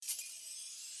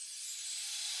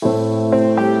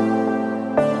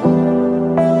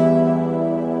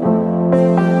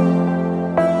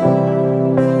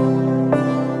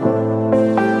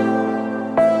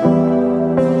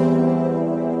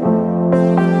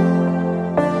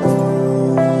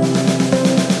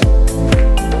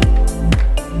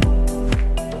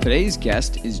Today's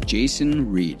guest is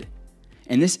Jason Reed,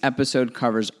 and this episode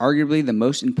covers arguably the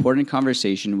most important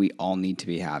conversation we all need to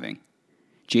be having.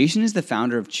 Jason is the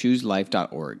founder of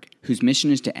ChooseLife.org, whose mission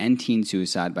is to end teen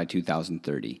suicide by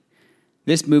 2030.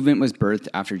 This movement was birthed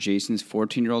after Jason's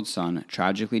 14-year-old son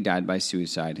tragically died by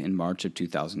suicide in March of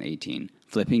 2018,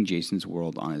 flipping Jason's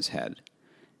world on his head.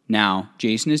 Now,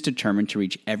 Jason is determined to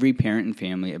reach every parent and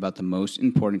family about the most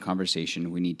important conversation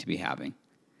we need to be having.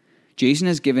 Jason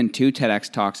has given 2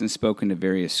 TEDx talks and spoken to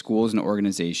various schools and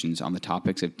organizations on the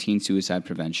topics of teen suicide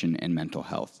prevention and mental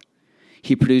health.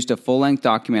 He produced a full-length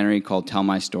documentary called Tell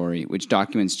My Story, which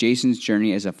documents Jason's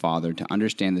journey as a father to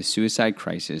understand the suicide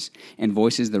crisis and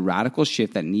voices the radical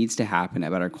shift that needs to happen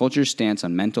about our culture's stance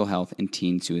on mental health and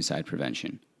teen suicide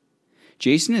prevention.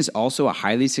 Jason is also a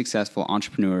highly successful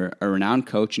entrepreneur, a renowned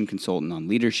coach and consultant on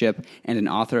leadership, and an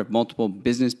author of multiple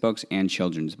business books and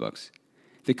children's books.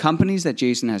 The companies that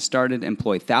Jason has started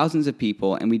employ thousands of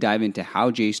people, and we dive into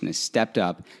how Jason has stepped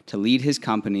up to lead his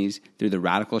companies through the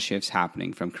radical shifts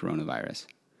happening from coronavirus.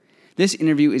 This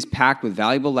interview is packed with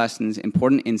valuable lessons,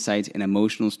 important insights, and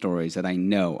emotional stories that I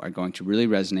know are going to really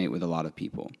resonate with a lot of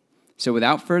people. So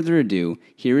without further ado,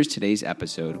 here is today's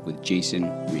episode with Jason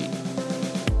Reed.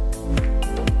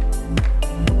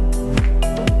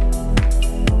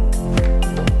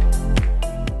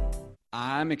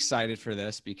 I'm excited for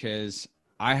this because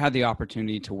I had the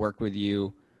opportunity to work with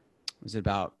you, was it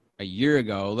about a year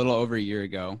ago, a little over a year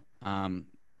ago,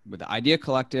 with the Idea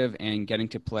Collective and getting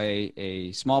to play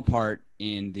a small part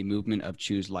in the movement of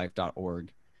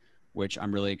ChooseLife.org, which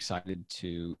I'm really excited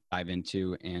to dive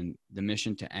into, and the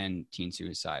mission to end teen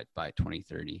suicide by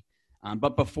 2030.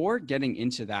 But before getting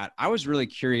into that, I was really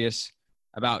curious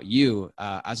about you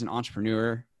as an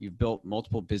entrepreneur. You've built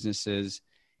multiple businesses,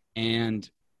 and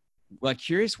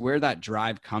curious where that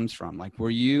drive comes from.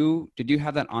 Did you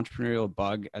have that entrepreneurial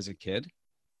bug as a kid?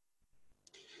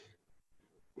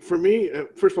 For me,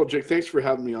 first of all, Jake, thanks for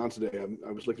having me on today.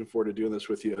 I was looking forward to doing this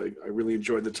with you. I really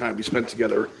enjoyed the time we spent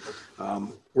together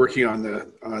working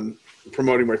on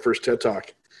promoting my first TED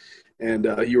Talk. And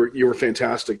you were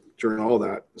fantastic during all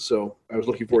that. So I was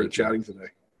looking forward to chatting today.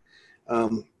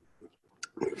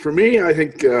 For me, I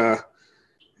think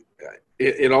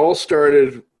it all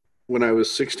started when I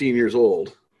was 16 years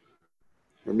old,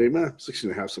 or maybe 16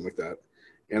 and a half, something like that.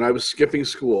 And I was skipping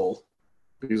school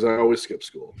because I always skip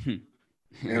school.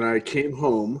 And I came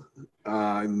home in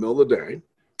the middle of the day,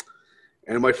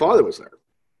 and my father was there.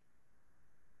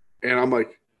 And I'm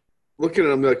like, looking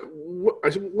at him like, what? I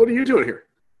said, "What are you doing here?"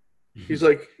 He's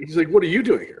like, "What are you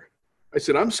doing here?" I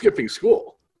said, "I'm skipping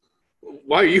school."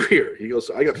 "Why are you here?" He goes,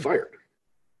 "I got fired."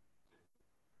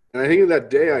 And I think of that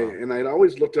day, I'd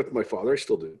always looked up to my father. I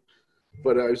still do.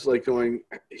 But I was like going,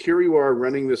 here you are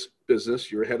running this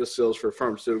business. You're head of sales for a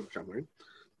pharmaceutical company,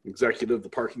 executive, the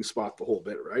parking spot, the whole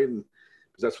bit, right? And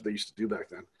because that's what they used to do back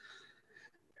then.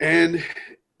 And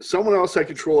someone else had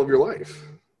control of your life,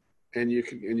 and you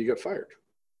got fired.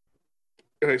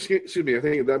 And excuse me, I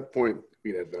think at that point,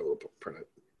 we had that little part.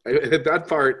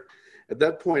 At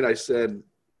that point, I said,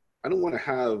 I don't want to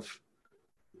have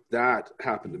that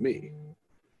happen to me.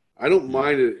 I don't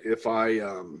mind it if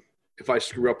I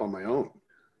screw up on my own.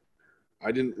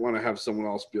 I didn't want to have someone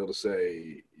else be able to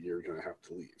say, you're going to have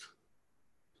to leave.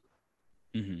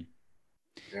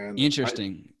 Mm-hmm. And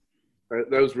interesting.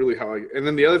 That was really how and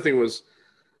then the other thing was,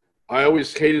 I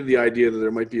always hated the idea that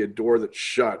there might be a door that's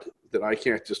shut that I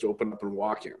can't just open up and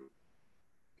walk in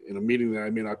a meeting that I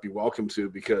may not be welcome to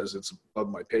because it's above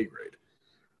my pay grade.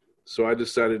 So I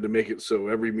decided to make it so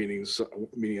every meeting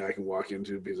I can walk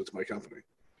into because it's my company.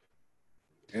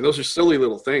 And those are silly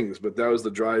little things, but that was the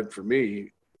drive for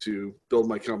me to build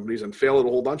my companies and fail at a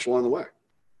whole bunch along the way.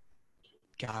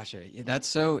 Gotcha. Yeah, that's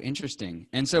so interesting.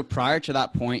 And so prior to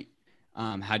that point,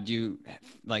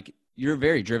 you're a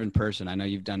very driven person. I know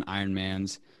you've done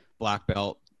Ironmans, black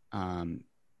belt,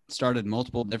 started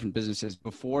multiple different businesses.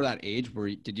 Before that age,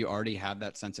 did you already have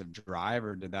that sense of drive,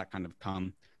 or did that kind of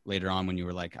come later on when you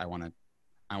were like, I want to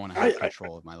have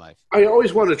control of my life? I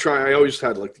always wanted to try. I always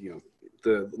had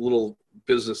the little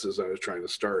businesses I was trying to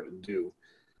start and do.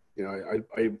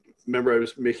 I remember I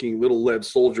was making little lead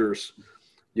soldiers.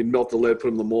 You'd melt the lead, put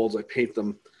them in the molds, I paint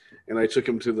them, and I took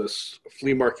them to this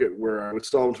flea market where I would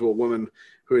sell them to a woman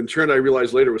who in turn I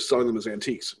realized later was selling them as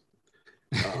antiques.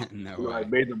 No way. I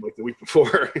made them like the week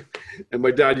before, and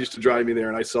my dad used to drive me there,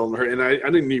 and I sell them to her, and I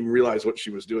didn't even realize what she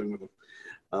was doing with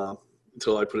them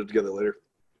until I put it together later.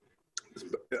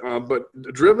 But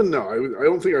driven, no, I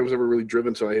don't think I was ever really driven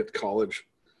until I hit college,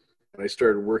 and I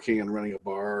started working and running a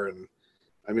bar. And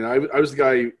I mean, I was the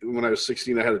guy when I was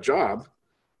 16. I had a job,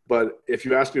 but if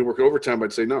you asked me to work overtime,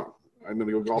 I'd say no. I'm going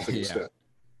to go golfing instead.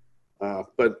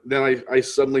 But then I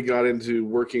suddenly got into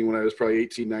working when I was probably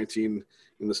 18, 19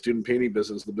 in the student painting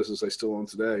business, the business I still own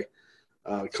today,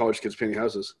 college kids painting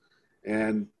houses.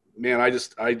 And man, I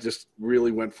just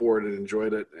really went for it and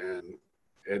enjoyed it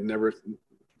and never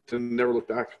looked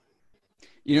back.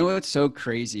 You know what's so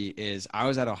crazy is I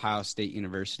was at Ohio State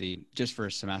University just for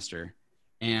a semester,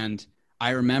 and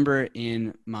I remember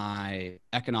in my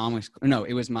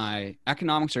it was my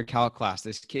economics or calc class,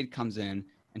 this kid comes in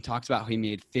and talks about how he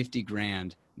made 50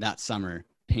 grand that summer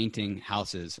painting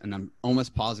houses. And I'm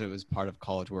almost positive it was part of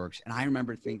College Works. And I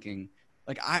remember thinking,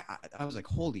 like, I was like,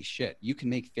 holy shit, you can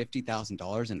make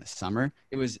 $50,000 in the summer.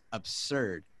 It was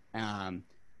absurd. And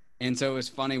so it was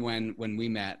funny when we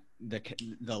met,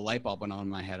 the light bulb went on in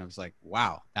my head. I was like,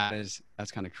 wow, that's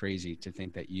kind of crazy to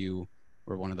think that you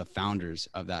were one of the founders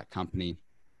of that company.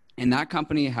 And that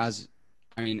company has,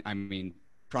 I mean,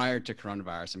 prior to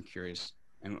coronavirus, I'm curious,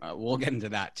 and we'll get into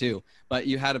that too, but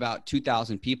you had about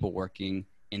 2,000 people working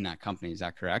in that company. Is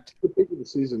that correct? The peak of the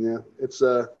season, yeah. It's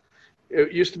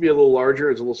it used to be a little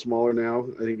larger. It's a little smaller now.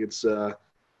 I think it's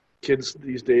kids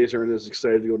these days aren't as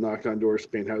excited to go knock on doors to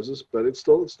paint houses, but it's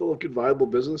still a good, viable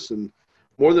business. And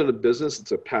more than a business,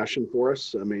 it's a passion for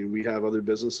us. I mean, we have other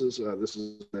businesses.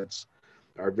 That's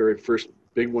our very first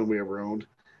big one we ever owned.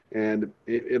 And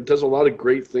it does a lot of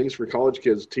great things for college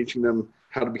kids, teaching them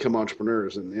how to become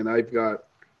entrepreneurs. And I've got,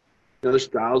 there's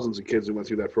thousands of kids who went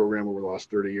through that program over the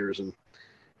last 30 years. And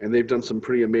they've done some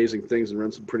pretty amazing things and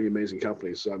run some pretty amazing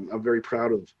companies. So I'm very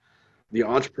proud of the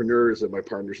entrepreneurs that my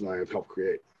partners and I have helped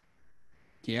create.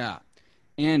 Yeah.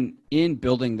 And in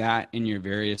building that in your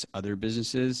various other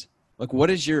businesses, like what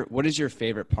is your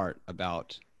favorite part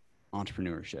about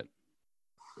entrepreneurship?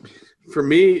 For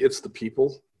me, it's the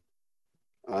people.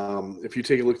 If you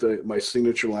take a look at my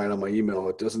signature line on my email,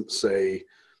 it doesn't say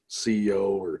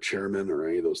CEO or chairman or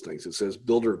any of those things. It says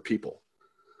builder of people.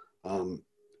 I'm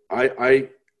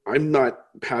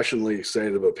not passionately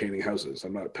excited about painting houses.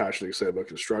 I'm not passionately excited about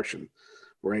construction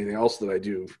or anything else that I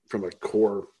do from a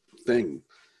core thing.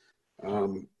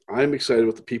 I'm excited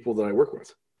with the people that I work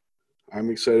with. I'm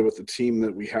excited with the team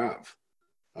that we have.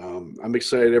 I'm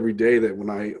excited every day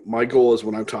that my goal is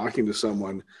when I'm talking to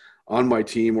someone on my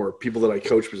team or people that I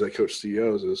coach, because I coach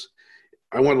CEOs, is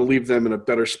I want to leave them in a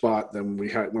better spot than we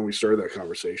had when we started that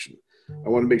conversation. I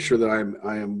want to make sure that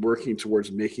I am working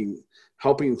towards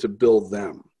helping to build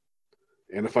them.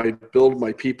 And if I build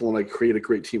my people and I create a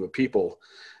great team of people,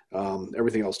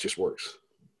 everything else just works.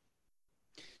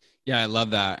 Yeah, I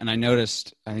love that. And I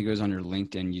noticed, I think it was on your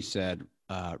LinkedIn, you said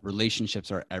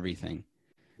relationships are everything.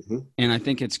 Mm-hmm. And I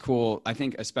think it's cool. I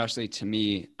think especially to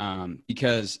me,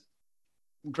 because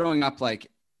growing up,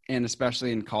 and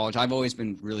especially in college, I've always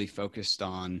been really focused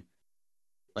on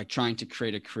trying to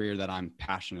create a career that I'm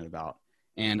passionate about.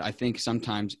 And I think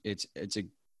sometimes it's a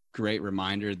great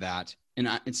reminder that, and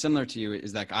it's similar to you,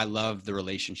 is I love the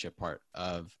relationship part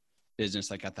of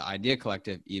business. Like at the Idea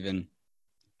Collective, even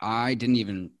I didn't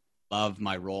even love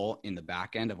my role in the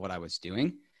back end of what I was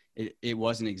doing. It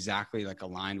wasn't exactly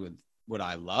aligned with what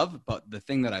I love, but the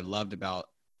thing that I loved about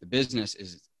the business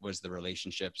was the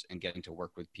relationships and getting to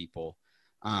work with people.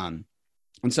 And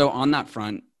so on that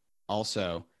front,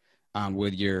 also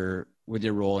with your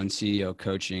role in CEO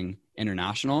Coaching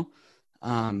International,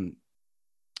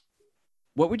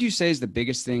 what would you say is the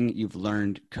biggest thing you've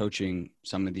learned coaching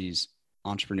some of these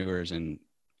entrepreneurs and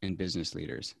business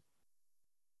leaders?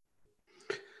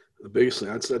 The biggest thing,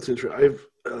 that's interesting.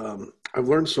 I've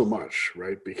learned so much,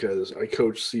 right? Because I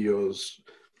coach CEOs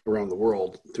around the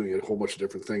world doing a whole bunch of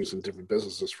different things in different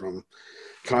businesses, from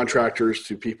contractors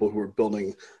to people who are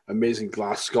building amazing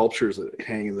glass sculptures that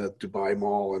hang in the Dubai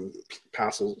Mall and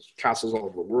castles all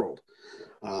over the world,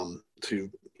 to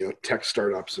tech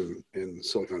startups in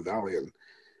Silicon Valley.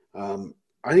 And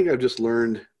I think I've just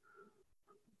learned,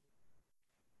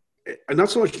 and not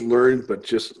so much learned, but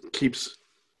just keeps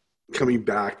coming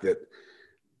back, that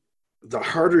the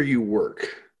harder you work,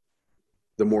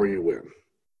 the more you win.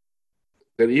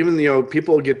 That even,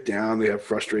 people get down, they have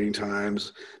frustrating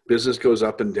times, business goes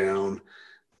up and down,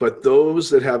 but those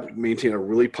that maintain a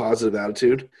really positive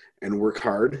attitude and work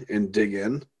hard and dig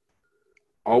in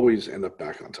always end up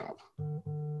back on top.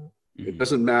 Mm-hmm. It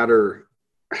doesn't matter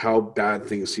how bad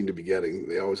things seem to be getting,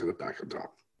 they always end up back on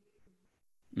top.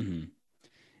 Mm-hmm.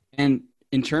 And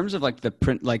in terms of the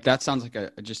print, that sounds like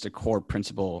just a core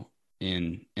principle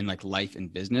in life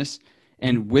and business.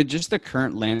 And with just the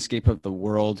current landscape of the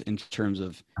world in terms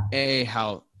of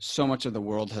how so much of the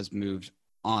world has moved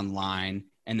online,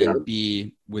 and then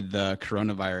B, with the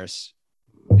coronavirus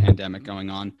pandemic going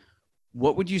on,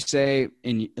 what would you say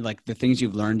in the things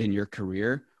you've learned in your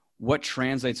career? what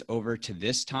translates over to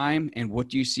this time, and what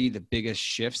do you see the biggest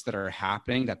shifts that are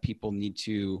happening that people need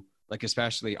to, like,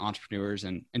 especially entrepreneurs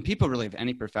and people really of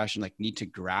any profession, like, need to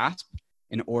grasp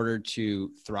in order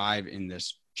to thrive in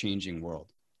this changing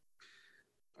world?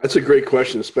 That's a great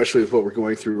question, especially with what we're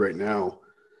going through right now.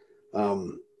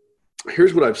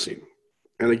 Here's what I've seen.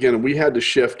 And again, we had to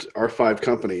shift our 5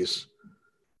 companies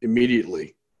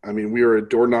immediately. I mean, we were a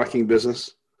door knocking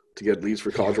business to get leads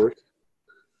for college work.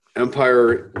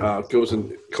 Empire goes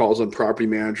and calls on property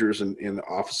managers in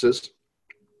offices.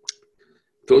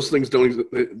 Those things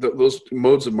those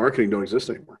modes of marketing don't exist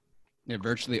anymore. Yeah,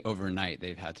 virtually overnight,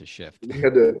 they've had to shift.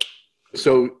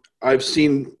 So I've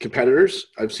seen competitors,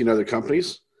 I've seen other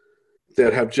companies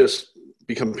that have just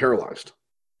become paralyzed.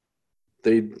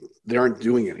 They aren't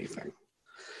doing anything.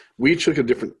 We took a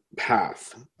different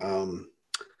path.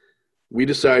 We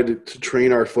decided to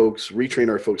retrain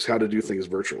our folks how to do things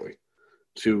virtually,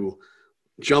 to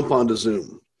jump onto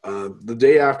Zoom. The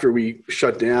day after we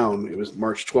shut down, it was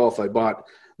March 12th, I bought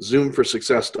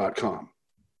zoomforsuccess.com,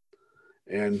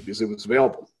 and because it was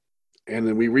available. And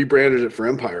then we rebranded it for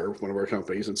Empire, one of our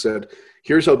companies, and said,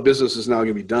 here's how business is now going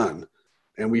to be done.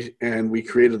 And we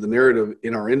created the narrative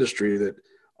in our industry that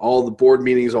all the board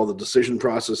meetings, all the decision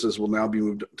processes will now be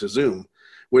moved to Zoom.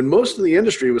 When most of the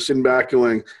industry was sitting back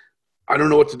going, I don't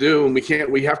know what to do, and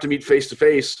we have to meet face to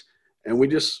face. And we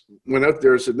just went out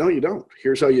there and said, no, you don't.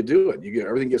 Here's how you do it.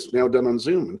 Everything gets now done on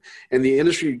Zoom. And the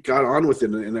industry got on with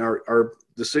it, and our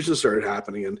decisions started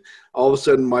happening. And all of a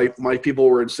sudden, my people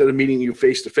were, instead of meeting you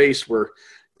face to face, were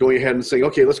going ahead and saying,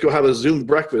 okay, let's go have a Zoom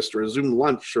breakfast or a Zoom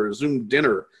lunch or a Zoom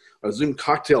dinner, a Zoom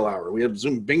cocktail hour. We have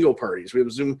Zoom bingo parties. We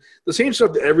have Zoom, the same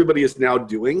stuff that everybody is now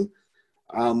doing.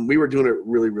 We were doing it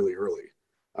really, really early.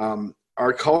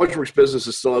 Our College Works business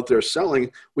is still out there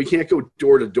selling. We can't go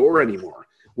door to door anymore.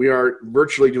 We are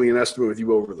virtually doing an estimate with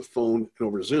you over the phone and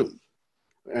over Zoom,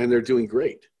 and they're doing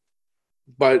great.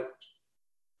 And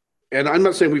I'm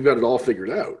not saying we've got it all figured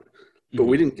out, but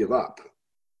we didn't give up.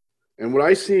 And what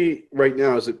I see right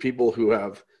now is that people who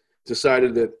have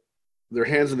decided that their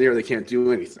hands in the air, they can't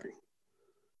do anything,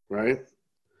 right?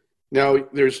 Now,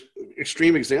 there's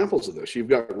extreme examples of this. You've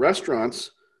got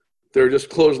restaurants that are just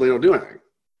closed and they don't do anything.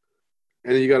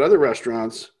 And then you got other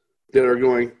restaurants that are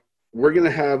going, we're going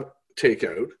to have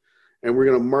takeout, and we're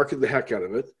going to market the heck out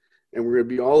of it, and we're going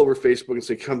to be all over Facebook and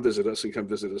say, come visit us, and come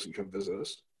visit us, and come visit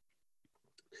us.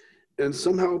 And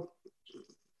somehow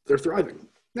they're thriving.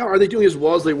 Now, are they doing as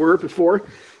well as they were before?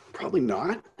 Probably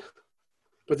not,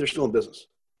 but they're still in business.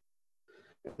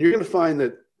 You're going to find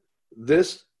that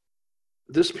this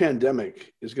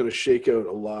pandemic is going to shake out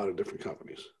a lot of different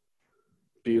companies,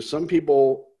 because some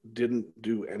people didn't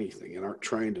do anything and aren't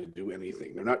trying to do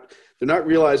anything. They're not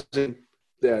realizing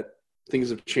that things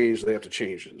have changed. They have to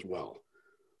change as well.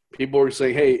 People are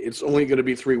saying, hey, it's only going to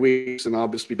be 3 weeks and I'll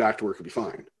just be back to work and be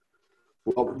fine.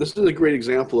 Well, this is a great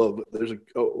example of, there's a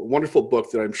wonderful book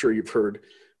that I'm sure you've heard,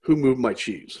 Who Moved My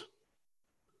Cheese?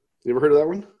 You ever heard of that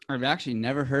one? I've actually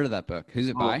never heard of that book. Who's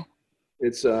it by?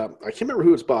 It's I can't remember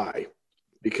who it's by,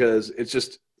 because it's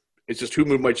just Who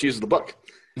Moved My Cheese is the book.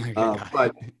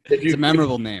 But it's a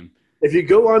memorable name. If you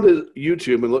go onto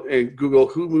YouTube and look and Google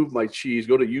Who Moved My Cheese,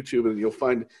 go to YouTube and you'll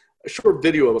find a short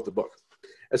video about the book.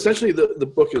 Essentially,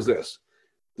 the book is this.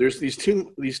 There's these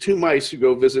two mice who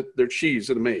go visit their cheese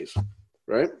in a maze,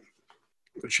 right?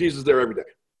 The cheese is there every day.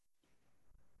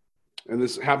 And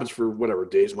this happens for whatever,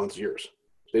 days, months, years.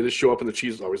 They just show up and the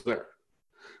cheese is always there.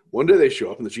 One day they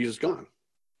show up and the cheese is gone.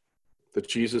 The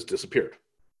cheese has disappeared.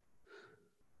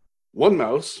 One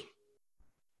mouse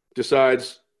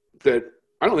decides that,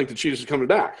 I don't think the cheese is coming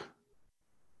back.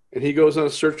 And he goes on a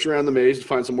search around the maze to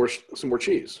find some more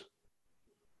cheese.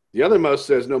 The other mouse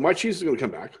says, no, my cheese is going to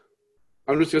come back.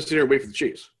 I'm just going to sit here and wait for the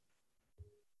cheese.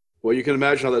 Well, you can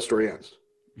imagine how that story ends.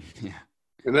 Yeah.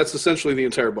 And that's essentially the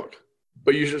entire book.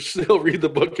 But you should still read the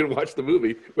book and watch the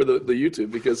movie or the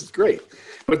YouTube, because it's great.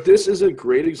 But this is a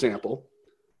great example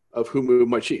of Who Moved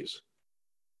My Cheese.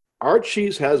 Our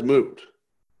cheese has moved.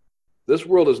 This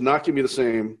world is not going to be the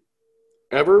same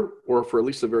ever, or for at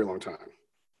least a very long time.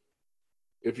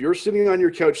 If you're sitting on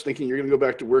your couch thinking you're going to go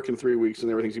back to work in 3 weeks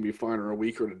and everything's going to be fine, or a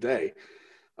week or a day,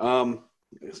 I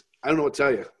don't know what to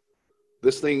tell you.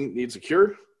 This thing needs a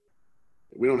cure.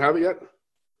 We don't have it yet.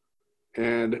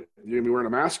 And you're going to be wearing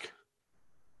a mask.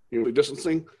 You're going to be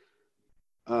distancing.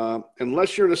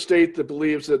 Unless you're in a state that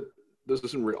believes that this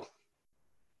isn't real.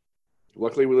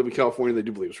 Luckily, we live in California. They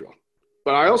do believe it's real.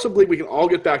 But I also believe we can all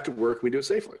get back to work. We do it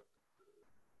safely.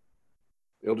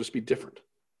 It'll just be different.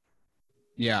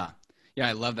 Yeah. Yeah,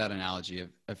 I love that analogy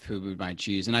of Who Moved My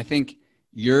Cheese. And I think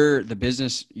the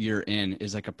business you're in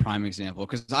is like a prime example,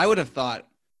 because I would have thought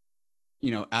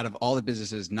out of all the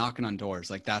businesses knocking on doors,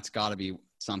 like that's got to be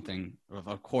something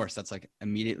of course that's like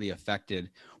immediately affected.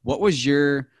 When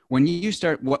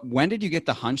did you get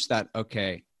the hunch that,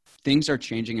 okay, things are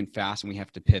changing and fast and we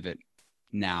have to pivot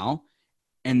now?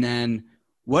 And then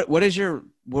what was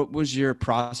your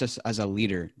process as a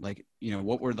leader? Like,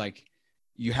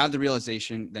 you have the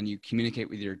realization, then you communicate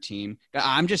with your team.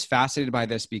 I'm just fascinated by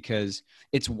this because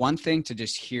it's one thing to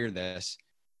just hear this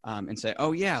and say,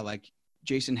 oh yeah, like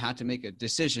Jason had to make a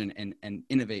decision and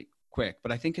innovate quick.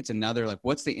 But I think it's another, like,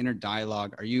 what's the inner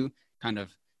dialogue? Do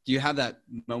you have that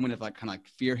moment of like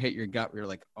fear hit your gut where you're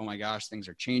like, oh my gosh, things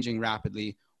are changing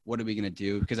rapidly. What are we going to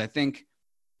do? Because I think,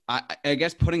 I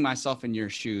guess putting myself in your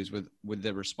shoes with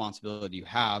the responsibility you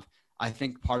have, I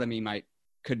think part of me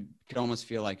could almost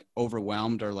feel like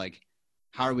overwhelmed or like,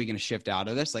 how are we going to shift out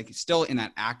of this? Like, still in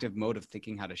that active mode of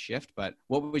thinking how to shift, but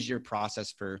what was your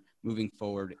process for moving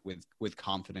forward with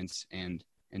confidence and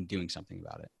doing something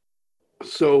about it?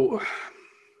 So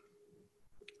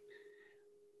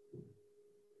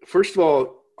first of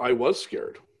all, I was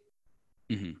scared.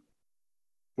 Mm-hmm.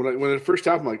 When it first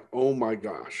happened, I'm like, oh my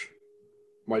gosh,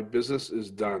 my business is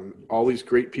done. All these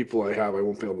great people I have, I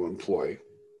won't be able to employ.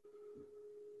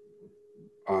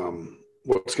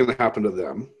 What's going to happen to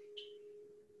them?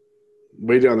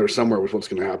 Way down there somewhere was what's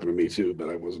going to happen to me too, but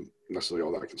I wasn't necessarily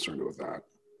all that concerned with that.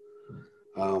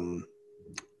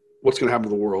 What's going to happen to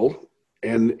the world?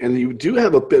 And you do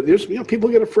have a bit, people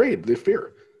get afraid, they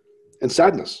fear and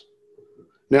sadness.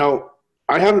 Now,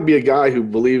 I happen to be a guy who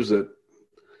believes that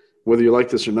whether you like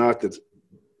this or not, that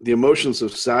the emotions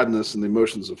of sadness and the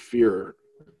emotions of fear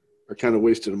are kind of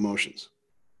wasted emotions.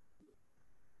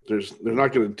 They're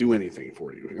not going to do anything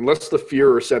for you. Unless the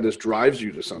fear or sadness drives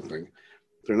you to something,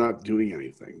 they're not doing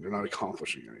anything. They're not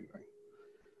accomplishing anything.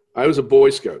 I was a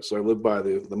Boy Scout, so I lived by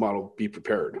the motto, be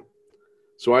prepared.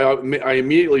 So I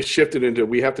immediately shifted into,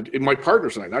 my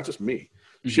partners and I, not just me,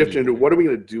 shifted into what are we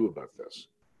going to do about this?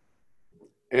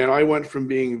 And I went from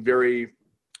being very,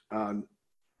 I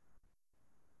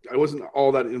wasn't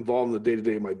all that involved in the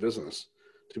day-to-day of my business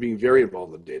to being very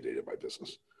involved in the day-to-day of my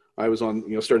business. I was on,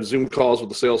 started Zoom calls with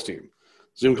the sales team,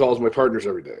 Zoom calls with my partners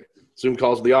every day, Zoom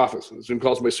calls with the office, Zoom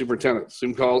calls with my superintendent,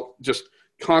 Zoom call, just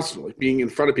constantly being in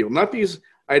front of people. Not because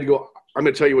I had to go, I'm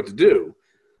going to tell you what to do,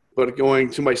 but going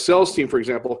to my sales team, for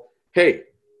example, hey,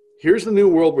 here's the new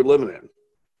world we're living in.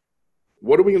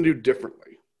 What are we going to do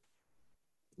differently?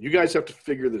 You guys have to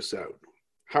figure this out.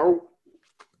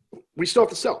 We still have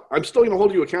to sell. I'm still going to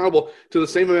hold you accountable to the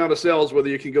same amount of sales, whether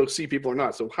you can go see people or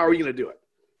not. So how are you going to do it?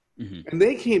 Mm-hmm. And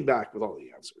they came back with all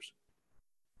the answers.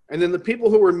 And then the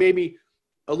people who were maybe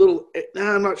a little,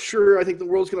 I'm not sure, I think the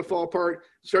world's going to fall apart,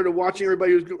 started watching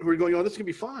everybody who were going, oh, this is going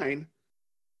to be fine.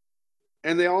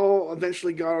 And they all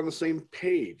eventually got on the same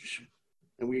page.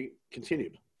 And we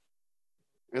continued.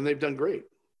 And they've done great.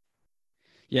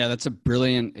 Yeah, that's a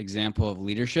brilliant example of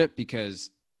leadership, because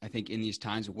I think in these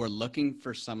times we're looking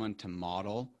for someone to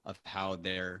model of how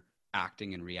they're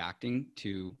acting and reacting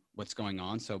to what's going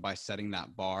on. So by setting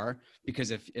that bar,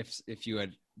 because if you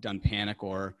had done panic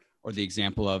or the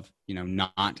example of,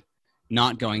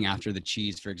 not going after the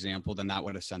cheese, for example, then that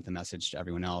would have sent the message to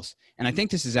everyone else. And I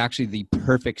think this is actually the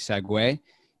perfect segue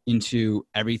into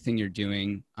everything you're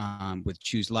doing with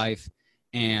Choose Life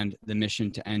and the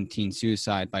mission to end teen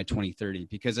suicide by 2030.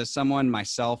 Because as someone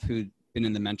myself who'd been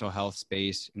in the mental health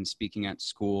space and speaking at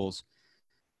schools,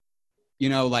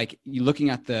 like you looking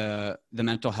at the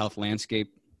mental health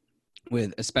landscape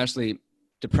with especially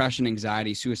depression,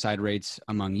 anxiety, suicide rates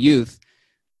among youth,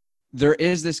 there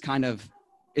is this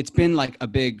it's been like a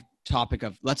big topic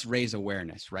of let's raise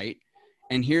awareness, right?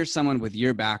 And here's someone with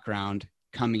your background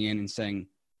coming in and saying,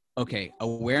 okay,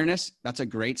 awareness, that's a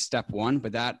great step one,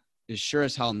 but that is sure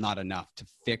as hell not enough to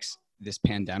fix this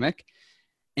pandemic.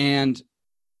 And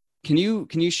can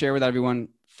you share with everyone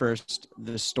first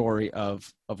the story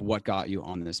of what got you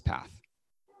on this path?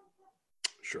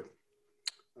 Sure.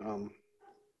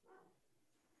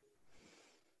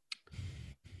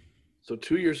 So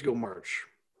 2 years ago, March,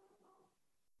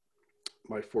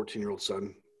 my 14-year-old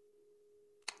son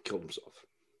killed himself.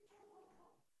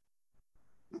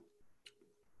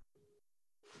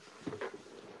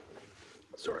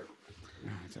 Sorry.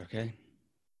 It's okay.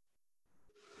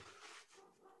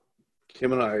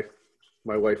 Kim and I,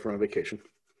 my wife, were on vacation.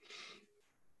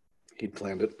 He'd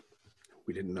planned it.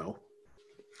 We didn't know.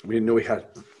 We didn't know he had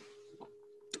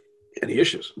any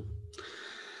issues.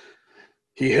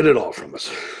 He hid it all from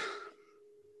us.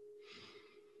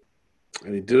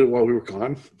 And he did it while we were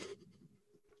gone.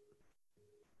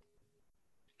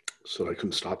 So I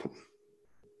couldn't stop him.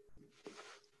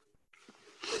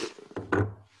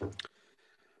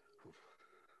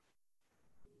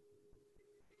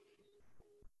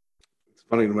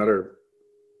 funny, no matter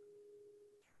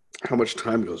how much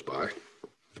time goes by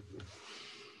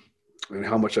and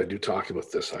how much I do talk about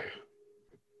this,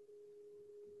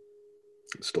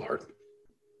 it's still hard.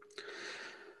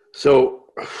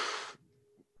 So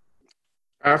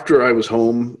after I was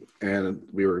home and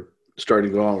we were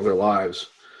starting to go on with our lives,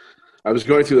 I was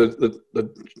going through the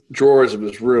drawers of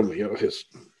his room, his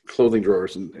clothing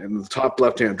drawers, and the top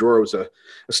left-hand drawer was a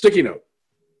sticky note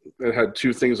that had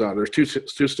two things on it. There's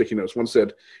two sticky notes. One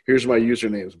said, "Here's my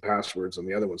usernames and passwords," and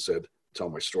the other one said, "Tell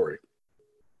my story."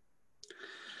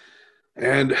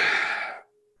 And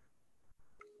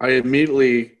I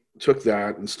immediately took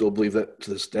that and still believe that to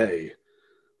this day,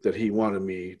 that he wanted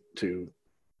me to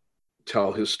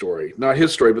tell his story. Not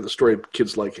his story, but the story of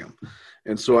kids like him.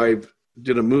 And so I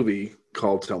did a movie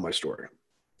called Tell My Story.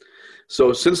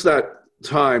 So since that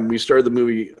time, we started the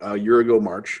movie a year ago,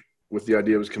 March, with the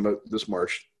idea it was come out this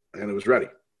March, and it was ready.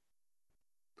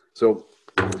 So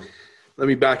let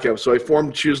me back up. So I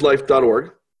formed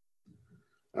chooselife.org,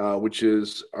 which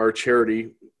is our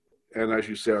charity. And as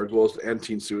you say, our goal is to end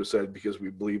teen suicide because we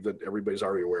believe that everybody's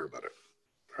already aware about it.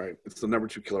 Right? It's the number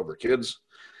 2 killer of our kids.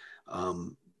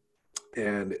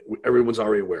 And everyone's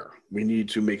already aware. We need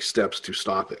to make steps to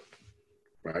stop it.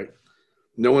 Right?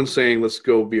 No one's saying, let's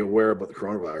go be aware about the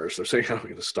coronavirus. They're saying, how are we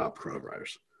going to stop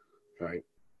coronavirus? Right?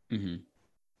 Mm-hmm.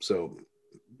 So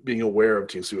being aware of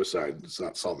teen suicide is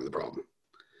not solving the problem.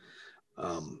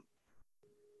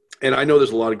 And I know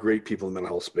there's a lot of great people in the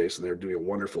mental health space, and they're doing a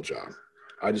wonderful job.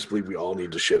 I just believe we all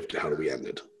need to shift to how do we end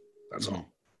it. That's all.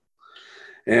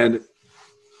 And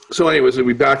so anyways,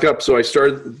 we back up. So I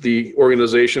started the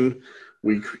organization.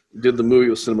 We did the movie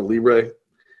with Cinema Libre.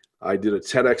 I did a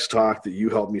TEDx talk that you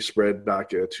helped me spread back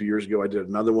 2 years ago. I did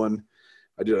another one.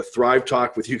 I did a Thrive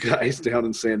talk with you guys down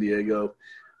in San Diego.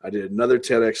 I did another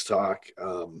TEDx talk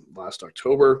last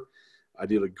October. I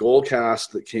did a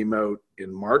Goalcast that came out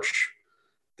in March.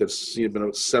 That's been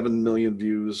about 7 million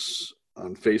views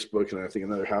on Facebook, and I think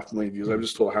another 500,000 views. I've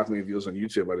just told 500,000 views on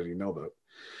YouTube I didn't even know about.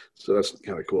 So that's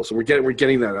kind of cool. So we're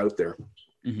getting that out there.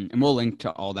 Mm-hmm. And we'll link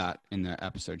to all that in the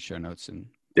episode show notes and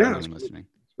listening.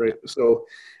 Right. So,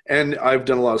 and I've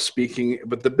done a lot of speaking,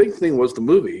 but the big thing was the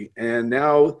movie. And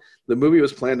now the movie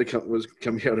was planned to was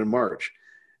coming out in March.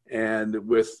 And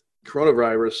with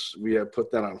coronavirus, we have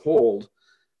put that on hold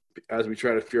as we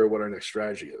try to figure out what our next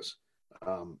strategy is.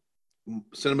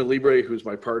 Cinema Libre, who's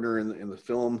my partner in the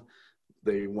film,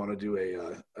 they want to do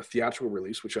a theatrical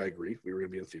release, which I agree. We were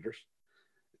going to be in theaters.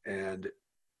 And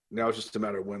now it's just a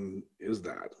matter of when is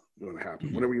that going to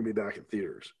happen? When are we going to be back in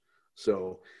theaters?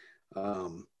 So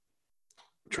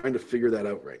trying to figure that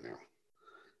out right now.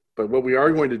 But what we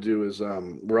are going to do is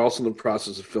we're also in the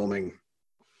process of filming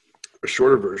a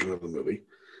shorter version of the movie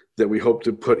that we hope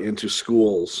to put into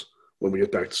schools when we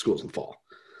get back to schools in fall.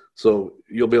 So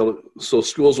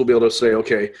schools will be able to say,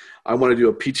 okay, I want to do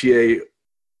a PTA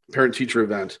parent-teacher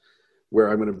event where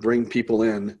I'm going to bring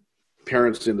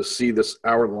parents in to see this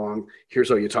hour long. Here's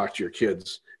how you talk to your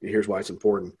kids, and here's why it's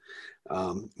important.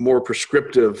 More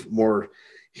prescriptive,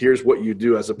 here's what you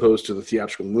do as opposed to the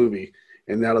theatrical movie,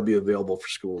 and that'll be available for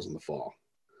schools in the fall.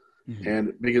 Mm-hmm.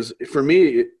 And because for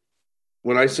me,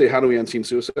 when I say how do we end teen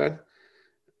suicide,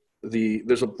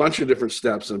 there's a bunch of different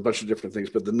steps and a bunch of different things,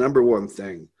 but the number one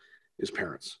thing is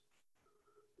parents.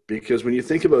 Because when you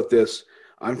think about this,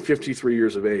 I'm 53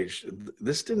 years of age.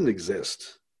 This didn't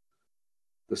exist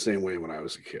the same way when I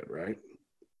was a kid, right?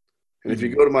 And if you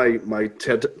go to my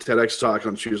TEDx talk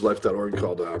on chooselife.org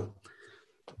called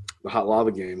The Hot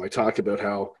Lava Game, I talk about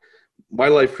how my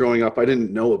life growing up, I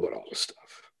didn't know about all this stuff.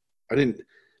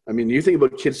 You think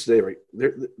about kids today, right?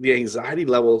 The anxiety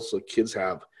levels that kids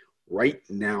have right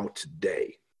now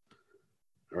today,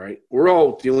 all right? We're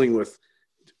all dealing with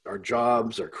our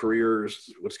jobs, our careers,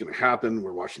 what's going to happen.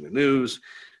 We're watching the news.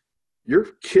 Your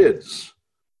kids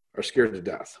are scared to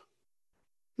death.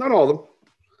 Not all of them,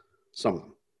 some of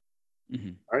them.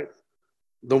 Mm-hmm. Right?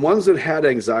 The ones that had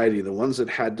anxiety, the ones that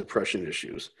had depression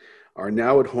issues are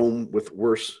now at home with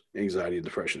worse anxiety and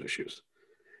depression issues.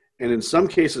 And in some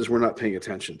cases, we're not paying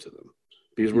attention to them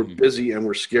because we're busy and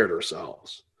we're scared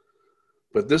ourselves.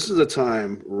 But this is a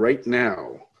time right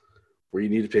now where you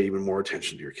need to pay even more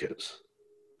attention to your kids.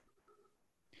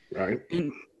 Right?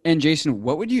 And Jason,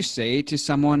 what would you say to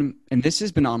someone, and this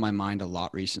has been on my mind a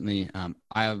lot recently.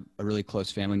 I have a really close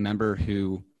family member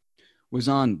who was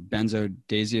on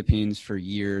benzodiazepines for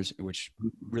years, which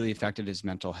really affected his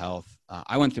mental health.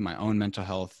 I went through my own mental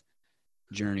health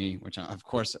journey, which of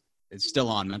course is still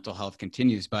on. Mental health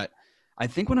continues. But I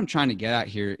think what I'm trying to get at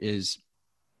here is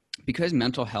because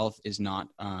mental health is not,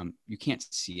 you can't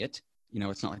see it,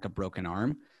 it's not like a broken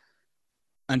arm.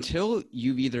 until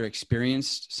you've either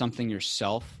experienced something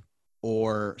yourself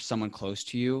or someone close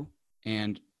to you.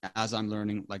 And as I'm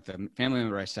learning, like the family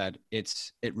member I said,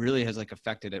 it really has like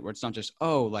affected it, where it's not just,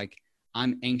 oh, like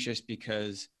I'm anxious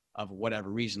because of whatever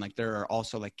reason. Like there are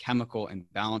also like chemical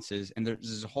imbalances, and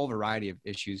there's a whole variety of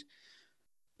issues.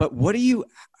 But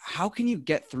how can you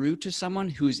get through to someone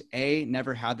who's A,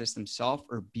 never had this themselves,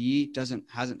 or B, hasn't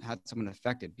had someone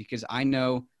affected? Because I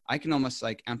know I can almost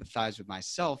like empathize with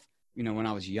myself, when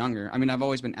I was younger. I mean, I've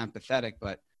always been empathetic,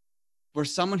 but for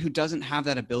someone who doesn't have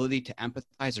that ability to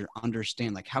empathize or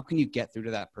understand, like how can you get through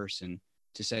to that person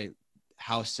to say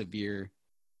how severe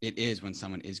it is when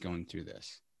someone is going through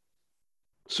this?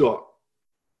 So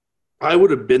I would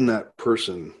have been that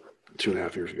person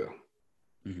 2.5 years ago.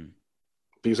 Mm-hmm.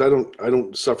 Because I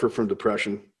don't suffer from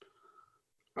depression.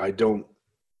 I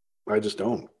just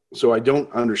don't. So I don't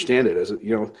understand it as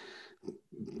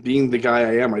being the guy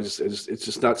I am. It's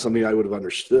just not something I would have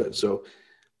understood. So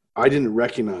I didn't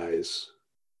recognize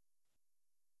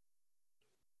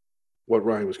what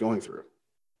Ryan was going through,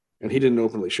 and he didn't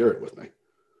openly share it with me.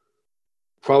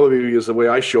 Probably because the way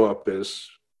I show up is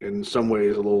in some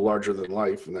ways a little larger than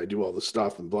life, and I do all this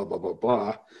stuff and blah, blah, blah,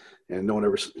 blah. And no one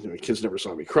ever, kids never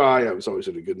saw me cry. I was always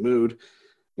in a good mood.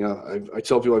 I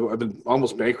tell people I've been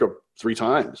almost bankrupt 3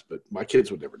 times, but my kids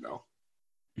would never know.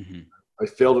 Mm-hmm. I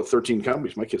failed at 13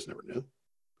 companies. My kids never knew.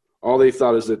 All they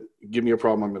thought is that give me a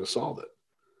problem, I'm going to solve it.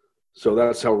 So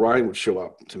that's how Ryan would show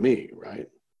up to me, right?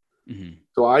 Mm-hmm.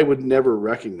 So I would never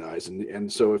recognize.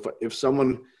 And so if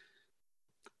someone,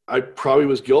 I probably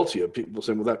was guilty of people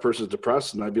saying, well, that person's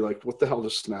depressed. And I'd be like, what the hell,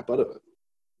 just snap out of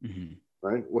it. Mm-hmm.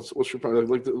 Right? What's your problem?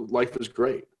 Like life is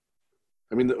great.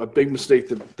 I mean, a big mistake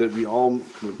that we all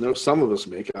know, some of us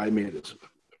make, I made as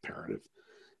a parent.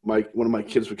 One of my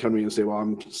kids would come to me and say, well,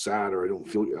 I'm sad or I don't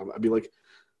feel good. I'd be like,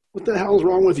 what the hell is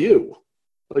wrong with you?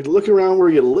 Like, look around where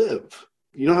you live.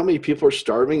 You know how many people are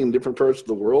starving in different parts of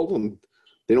the world and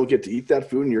they don't get to eat that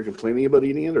food and you're complaining about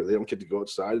eating it, or they don't get to go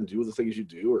outside and do the things you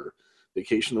do or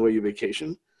vacation the way you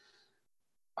vacation?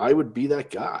 I would be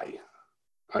that guy.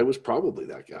 I was probably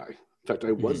that guy. In fact,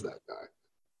 I was that guy.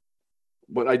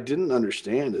 What I didn't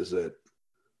understand is that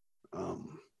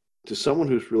to someone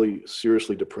who's really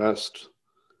seriously depressed,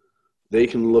 I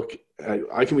can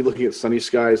be looking at sunny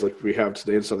skies like we have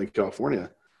today in Southern California,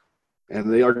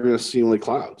 and they are going to see only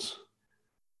clouds.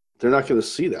 They're not going to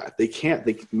see that.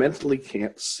 They mentally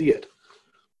can't see it.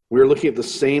 We're looking at the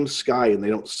same sky and they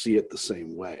don't see it the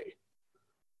same way.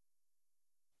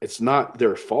 It's not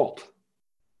their fault.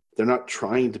 They're not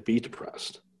trying to be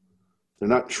depressed. They're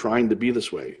not trying to be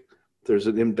this way. There's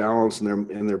an imbalance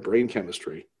in their brain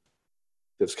chemistry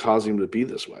that's causing them to be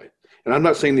this way. And I'm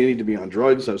not saying they need to be on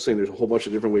drugs. I'm saying there's a whole bunch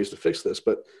of different ways to fix this,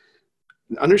 but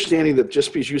understanding that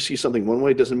just because you see something one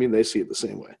way doesn't mean they see it the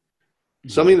same way. Mm-hmm.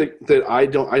 Something that I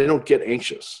don't get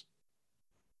anxious,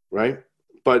 right?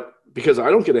 But because I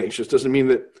don't get anxious doesn't mean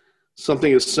that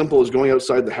something as simple as going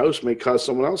outside the house may cause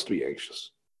someone else to be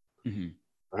anxious,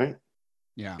 right?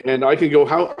 Yeah. And I can go,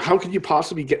 how could you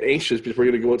possibly get anxious before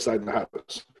you're going to go outside the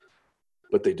house?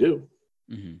 But they do,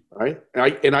 right?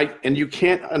 And you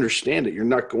can't understand it. You're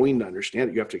not going to understand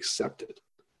it. You have to accept it.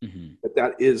 But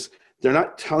they're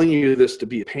not telling you this to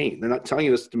be a pain. They're not telling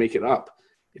you this to make it up.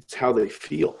 It's how they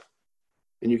feel.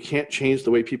 And you can't change the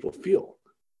way people feel.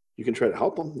 You can try to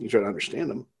help them. You can try to understand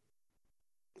them.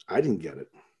 I didn't get it.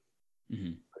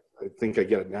 I think I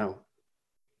get it now.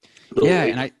 Yeah,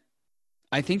 and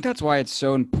I think that's why it's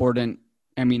so important.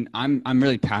 I mean, I'm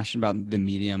really passionate about the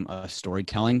medium of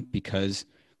storytelling because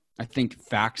I think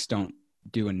facts don't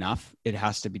do enough. It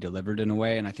has to be delivered in a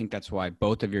way. And I think that's why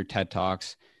both of your TED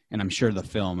Talks, and I'm sure the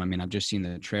film, I mean, I've just seen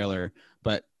the trailer,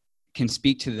 but can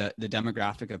speak to the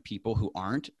demographic of people who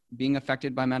aren't being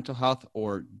affected by mental health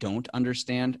or don't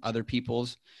understand other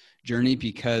people's journey,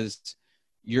 because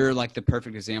you're like the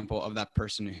perfect example of that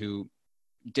person who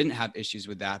didn't have issues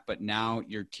with that. But now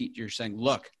you're saying,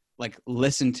 look, like,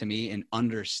 listen to me and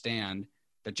understand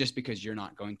that just because you're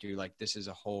not going through, like, this is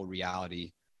a whole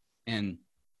reality. And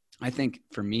I think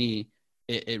for me,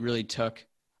 it really took,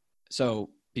 so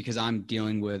because I'm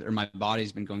dealing with, or my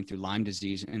body's been going through Lyme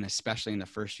disease, and especially in the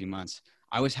first few months,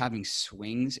 I was having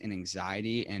swings in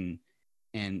anxiety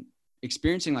and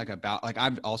experiencing like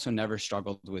I've also never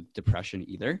struggled with depression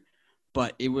either,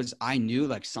 but I knew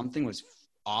like something was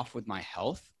off with my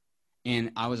health.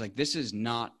 And I was like, this is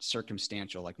not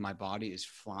circumstantial. Like my body is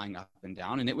flying up and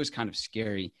down, and it was kind of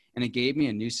scary. And it gave me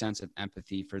a new sense of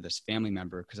empathy for this family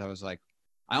member, because I was like,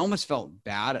 I almost felt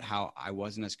bad at how I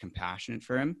wasn't as compassionate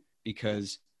for him,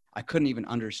 because I couldn't even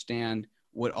understand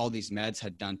what all these meds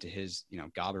had done to his,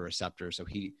 GABA receptor. So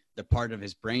the part of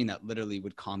his brain that literally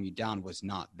would calm you down was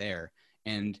not there.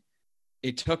 And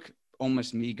it took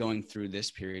almost me going through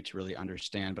this period to really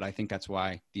understand. But I think that's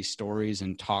why these stories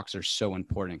and talks are so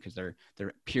important, because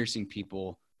they're piercing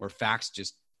people where facts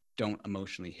just don't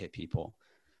emotionally hit people.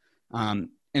 And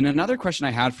another question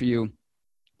I had for you,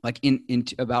 like in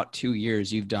about 2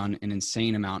 years, you've done an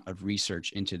insane amount of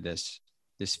research into this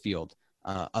field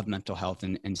of mental health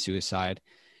and suicide.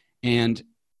 And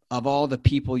of all the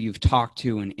people you've talked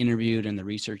to and interviewed and the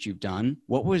research you've done,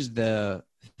 what was the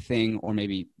thing, or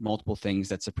maybe multiple things,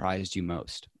 that surprised you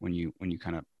most when you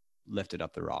kind of lifted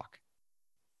up the rock?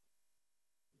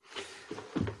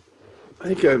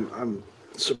 I think I'm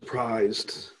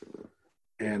surprised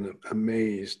and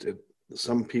amazed at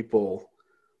some people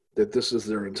that this is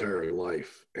their entire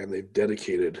life and they've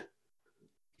dedicated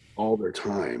all their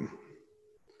time,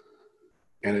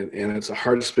 and it's a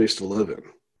hard space to live in.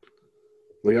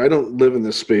 Like, I don't live in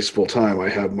this space full time. I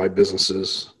have my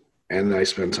businesses and I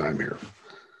spend time here.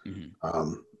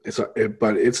 Mm-hmm.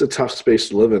 But it's a tough space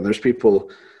to live in. There's people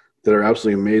that are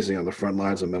absolutely amazing on the front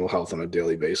lines of mental health on a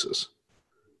daily basis.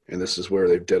 And this is where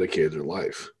they've dedicated their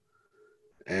life.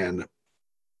 And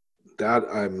that,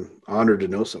 I'm honored to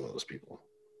know some of those people.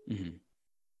 Mm-hmm.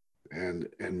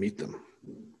 and meet them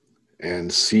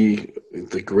and see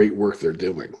the great work they're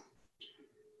doing.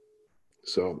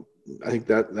 So I think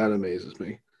that amazes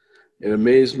me. It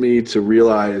amazed me to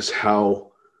realize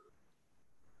how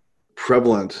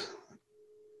prevalent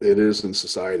it is in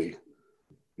society.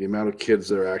 The amount of kids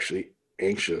that are actually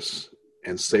anxious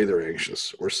and say they're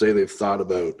anxious, or say they've thought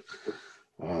about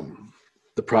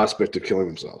the prospect of killing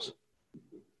themselves.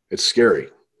 It's scary.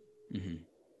 Mm-hmm.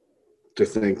 To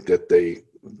think that I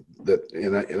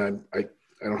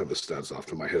don't have the stats off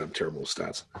to my head. I'm terrible with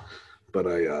stats, but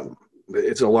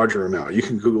it's a larger amount. You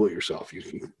can Google it yourself. You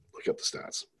can look up the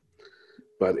stats,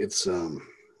 but it's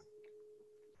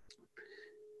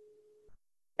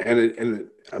and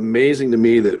amazing to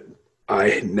me that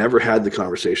I never had the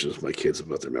conversations with my kids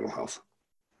about their mental health,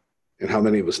 and how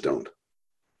many of us don't.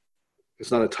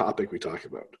 It's not a topic we talk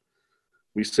about.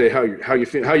 We say, how you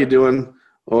feel, how you doing?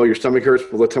 Oh, your stomach hurts.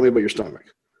 Well, tell me about your stomach.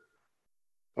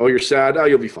 Oh, you're sad. Oh,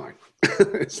 you'll be fine.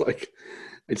 It's like,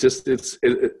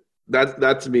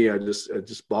 that to me, it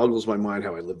just boggles my mind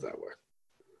how I live that way.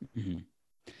 Mm-hmm.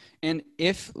 And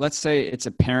if, let's say it's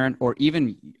a parent, or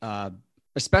even,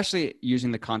 especially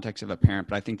using the context of a parent,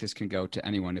 but I think this can go to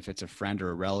anyone, if it's a friend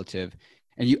or a relative,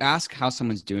 and you ask how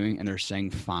someone's doing and they're saying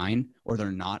fine, or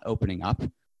they're not opening up,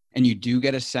 and you do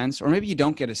get a sense, or maybe you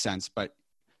don't get a sense, but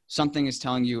something is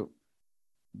telling you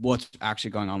what's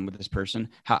actually going on with this person.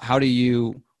 How do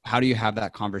you have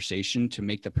that conversation to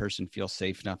make the person feel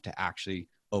safe enough to actually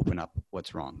open up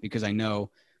what's wrong? Because I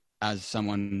know, as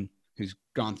someone who's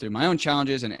gone through my own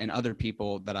challenges and other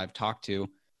people that I've talked to,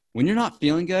 when you're not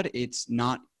feeling good,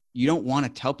 you don't want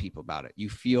to tell people about it. You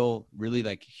feel really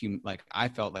like I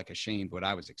felt like ashamed what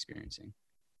I was experiencing.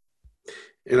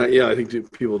 And I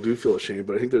think people do feel ashamed,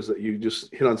 but I think you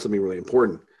just hit on something really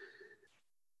important.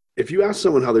 If you ask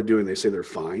someone how they're doing, they say they're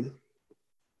fine.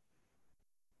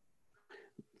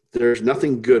 There's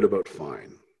nothing good about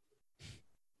fine.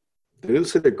 They didn't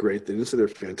say they're great. They didn't say they're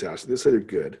fantastic. They didn't say they're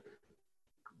good.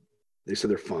 They said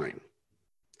they're fine.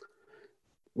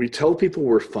 We tell people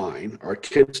we're fine. Our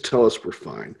kids tell us we're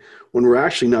fine when we're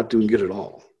actually not doing good at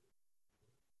all.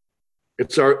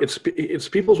 It's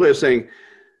people's way of saying,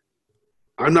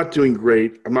 I'm not doing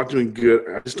great. I'm not doing good.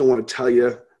 I just don't want to tell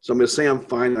you. So I'm going to say I'm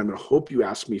fine. I'm going to hope you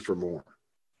ask me for more.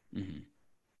 Mm-hmm.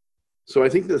 So I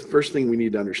think the first thing we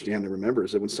need to understand and remember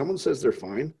is that when someone says they're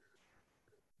fine,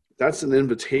 that's an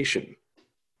invitation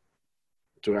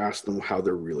to ask them how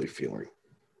they're really feeling.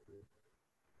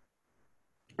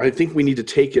 I think we need to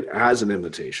take it as an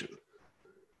invitation.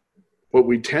 What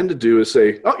we tend to do is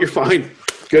say, oh, you're fine.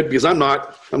 Good, because I'm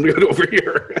not. I'm good over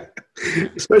here.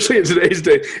 Especially in today's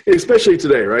day, especially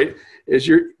today, right?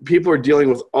 People are dealing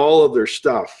with all of their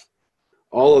stuff,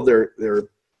 all of their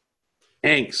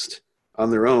angst on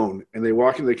their own, and they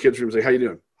walk into the kids' room and say, how you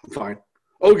doing? I'm fine.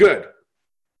 Oh, good.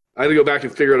 I had to go back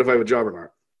and figure out if I have a job or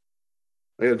not.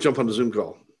 I got to jump on the Zoom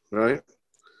call, right?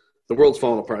 The world's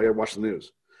falling apart. I got to watch the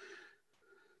news.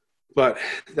 But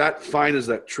that fine is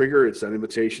that trigger. It's that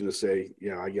invitation to say,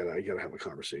 yeah, I gotta have a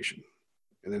conversation.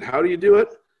 And then how do you do it?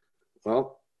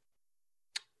 Well,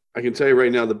 I can tell you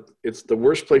right now, it's the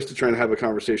worst place to try and have a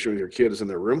conversation with your kid is in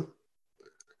their room.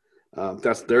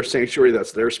 That's their sanctuary.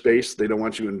 That's their space. They don't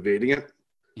want you invading it.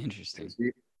 Interesting.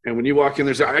 And when you walk in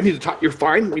there and say, I need to talk. You're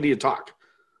fine. We need to talk.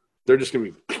 They're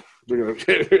going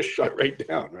to shut right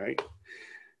down, right?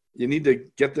 You need to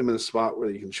get them in a spot where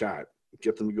you can chat.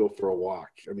 get them to go for a walk.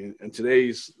 I mean, in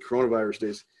today's coronavirus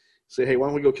days, say, hey, why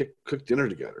don't we go cook dinner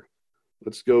together?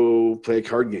 Let's go play a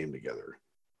card game together.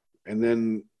 And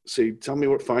then say, tell me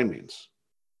what fine means.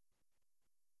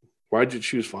 Why'd you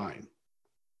choose fine?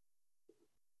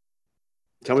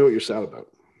 Tell me what you're sad about.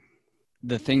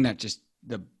 The thing that just,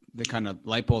 the kind of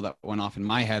light bulb that went off in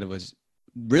my head was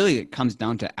really, it comes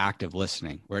down to active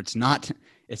listening, where it's not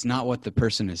what the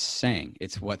person is saying.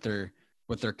 It's what they're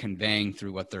conveying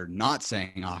through what they're not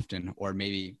saying often, or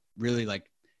maybe really like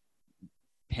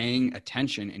paying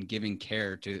attention and giving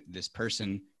care to this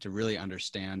person to really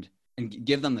understand and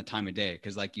give them the time of day.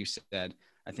 Because like you said,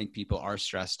 I think people are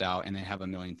stressed out and they have a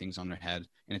million things on their head.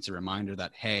 And it's a reminder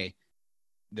that, hey,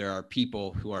 there are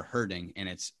people who are hurting, and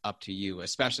it's up to you,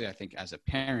 especially I think as a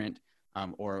parent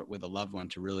or with a loved one,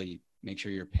 to really make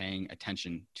sure you're paying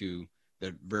attention to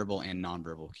the verbal and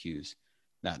nonverbal cues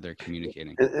that they're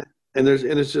communicating. And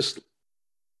it's just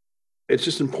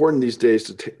important these days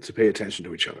to pay attention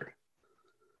to each other.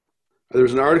 There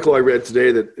was an article I read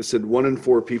today that it said 1 in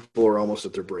 4 people are almost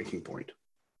at their breaking point.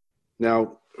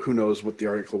 Now, who knows what the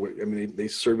article, I mean, they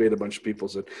surveyed a bunch of people,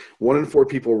 said 1 in 4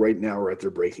 people right now are at their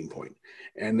breaking point.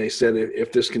 And they said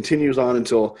if this continues on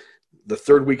until the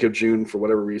 3rd week of June, for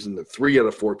whatever reason, that 3 out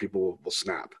of 4 people will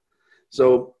snap.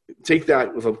 So take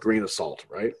that with a grain of salt,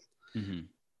 right? Mm-hmm.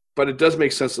 But it does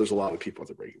make sense. There's a lot of people at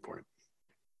the breaking point.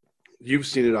 You've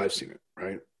seen it. I've seen it,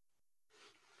 right?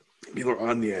 People are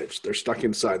on the edge. They're stuck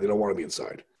inside. They don't want to be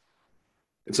inside.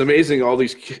 It's amazing. All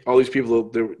these people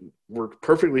that were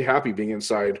perfectly happy being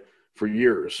inside for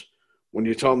years, when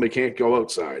you tell them they can't go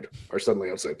outside, are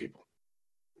suddenly outside people.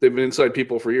 They've been inside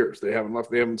people for years. They haven't left.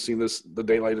 They haven't seen the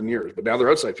daylight in years, but now they're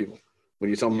outside people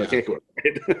when you tell them they can't go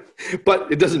outside.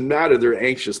 But it doesn't matter. They're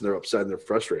anxious and they're upset and they're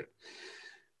frustrated.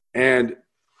 And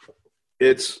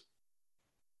it's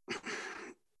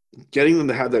getting them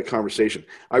to have that conversation.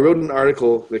 I wrote an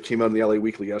article that came out in the LA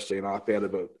Weekly yesterday, an op-ed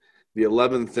about the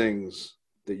 11 things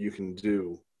that you can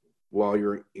do while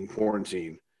you're in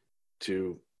quarantine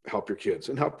to help your kids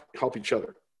and help each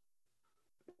other.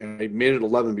 And I made it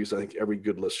 11 because I think every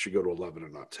good list should go to 11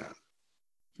 and not 10.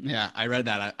 Yeah, I read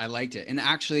that. I liked it. And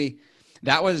actually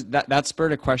that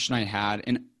spurred a question I had.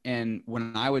 And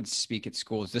when I would speak at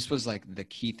schools, this was like the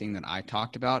key thing that I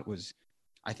talked about was,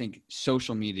 I think,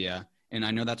 social media. And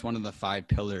I know that's one of the 5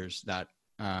 pillars that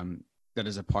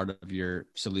is a part of your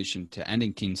solution to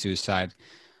ending teen suicide,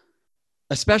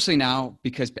 especially now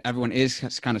because everyone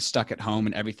is kind of stuck at home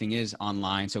and everything is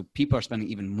online. So people are spending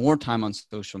even more time on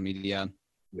social media.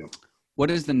 Yeah.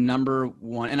 What is the number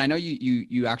one? And I know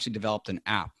you actually developed an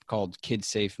app called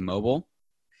KidSafe Mobile.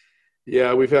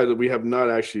 Yeah, we have not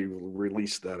actually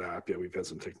released that app yet. We've had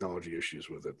some technology issues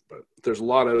with it, but there's a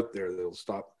lot out there that'll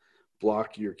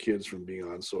block your kids from being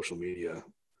on social media.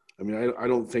 I mean, I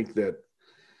don't think that.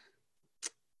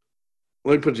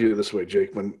 Let me put it to you this way,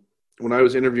 Jake. When I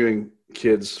was interviewing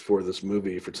kids for this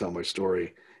movie, for Tell My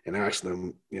Story, and asked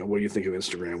them, what do you think of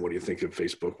Instagram? What do you think of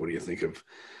Facebook? What do you think of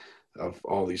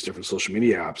all these different social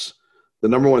media apps? The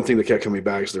number one thing that kept coming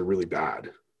back is they're really bad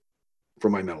for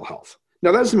my mental health.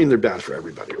 Now, that doesn't mean they're bad for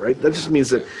everybody, right? That just means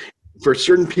that for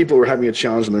certain people who are having a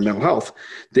challenge in their mental health,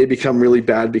 they become really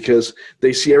bad because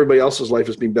they see everybody else's life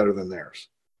as being better than theirs.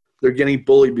 They're getting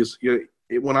bullied because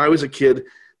when I was a kid,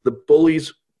 the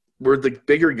bullies were the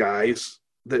bigger guys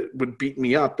that would beat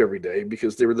me up every day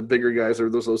because they were the bigger guys. Or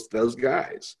those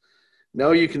guys.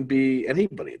 Now you can be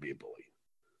anybody be a bully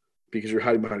because you're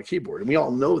hiding behind a keyboard, and we all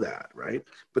know that, right?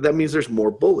 But that means there's more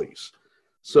bullies.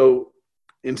 So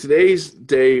in today's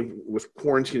day with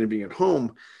quarantine and being at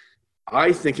home,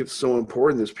 I think it's so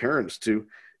important as parents to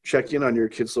check in on your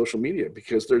kids' social media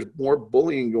because there's more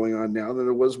bullying going on now than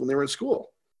there was when they were in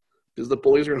school because the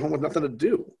bullies are at home with nothing to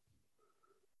do.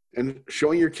 And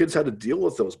showing your kids how to deal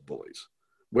with those bullies,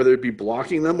 whether it be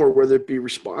blocking them or whether it be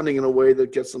responding in a way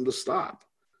that gets them to stop.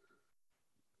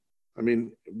 I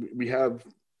mean,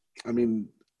 and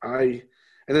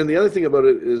then the other thing about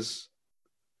it is,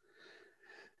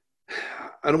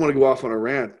 I don't want to go off on a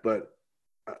rant, but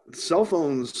cell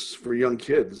phones for young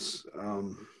kids,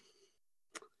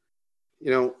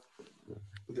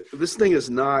 this thing is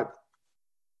not,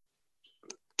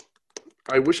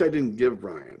 I wish I didn't give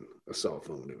Ryan a cell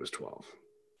phone when he was 12.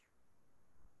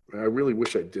 I really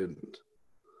wish I didn't,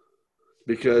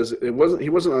 because he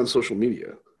wasn't on social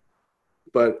media,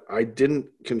 but I didn't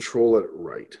control it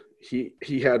right.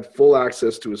 He had full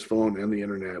access to his phone and the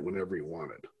internet whenever he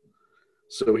wanted.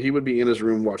 So he would be in his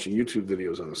room watching YouTube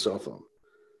videos on a cell phone,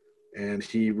 and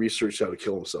he researched how to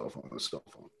kill himself on a cell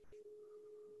phone.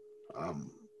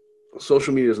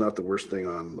 Social media is not the worst thing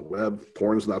on the web.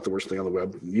 Porn is not the worst thing on the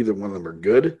web. Neither one of them are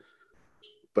good.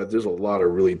 but there's a lot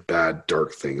of really bad,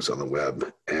 dark things on the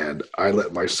web. And I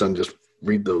let my son just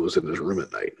read those in his room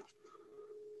at night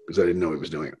because I didn't know he was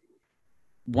doing it.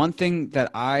 One thing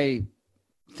that I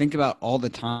think about all the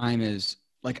time is,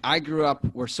 like, I grew up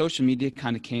where social media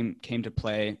kind of came to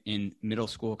play in middle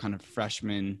school, kind of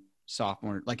freshman,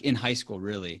 sophomore, like in high school,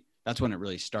 really. That's when it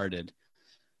really started.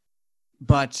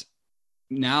 But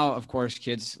now, of course,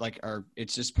 kids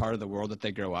it's just part of the world that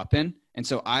they grow up in. And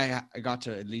so I got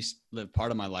to at least live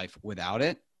part of my life without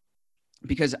it,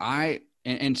 because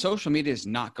and social media is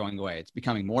not going away. It's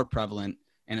becoming more prevalent.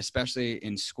 And especially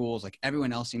in schools, like,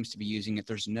 everyone else seems to be using it.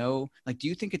 There's no, like, do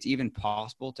you think it's even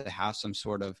possible to have some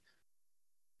sort of,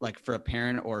 like, for a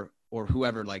parent or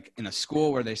whoever, like in a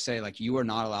school where they say, like, you are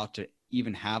not allowed to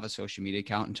even have a social media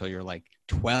account until you're like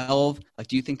 12? Like,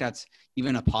 do you think that's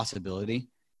even a possibility?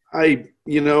 I'm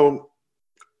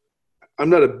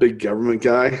not a big government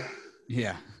guy.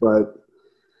 Yeah. But,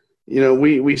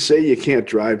 we say you can't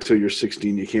drive till you're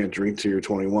 16, you can't drink till you're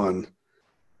 21.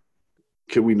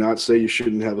 Could we not say you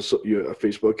shouldn't have a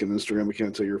Facebook and Instagram account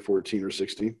until you're 14 or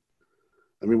 16?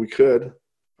 I mean, we could.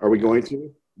 Are we going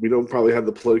to? We don't probably have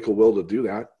the political will to do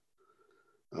that.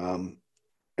 And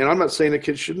I'm not saying that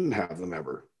kids shouldn't have them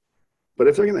ever. But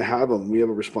if they're going to have them, we have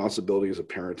a responsibility as a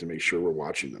parent to make sure we're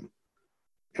watching them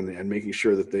and making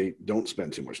sure that they don't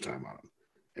spend too much time on them,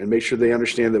 and make sure they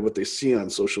understand that what they see on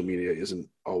social media isn't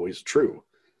always true.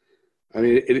 I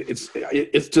mean, it's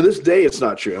to this day, it's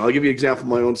not true. And I'll give you an example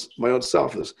of my own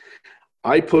self. Is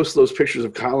I post those pictures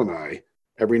of Kyle and I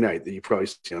every night that you probably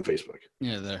see on Facebook.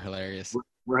 Yeah, they're hilarious.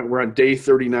 We're on day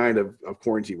 39 of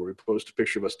quarantine, where we post a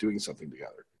picture of us doing something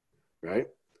together, right?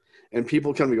 And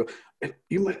people come and go,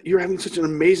 you're having such an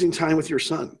amazing time with your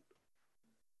son.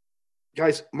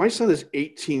 Guys, my son is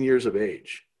 18 years of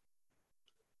age.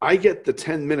 I get the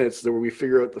 10 minutes where we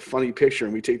figure out the funny picture,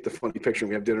 and we take the funny picture and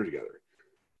we have dinner together.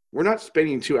 We're not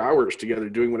spending 2 hours together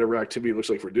doing whatever activity it looks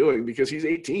like we're doing, because he's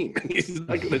 18. He's not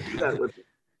going to do that with me.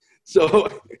 So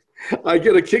I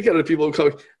get a kick out of people who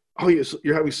go, oh,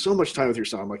 you're having so much time with your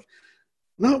son. I'm like,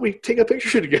 no, we take a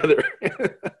picture together.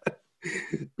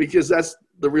 Because that's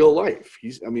the real life.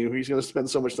 He's going to spend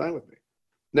so much time with me.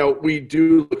 Now, we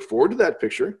do look forward to that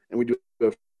picture, and we do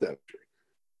that picture.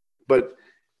 But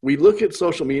we look at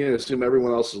social media and assume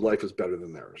everyone else's life is better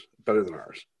than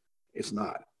ours. It's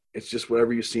not. It's just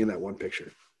whatever you see in that one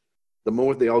picture. The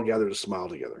moment they all gather to smile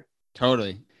together.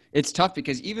 Totally. It's tough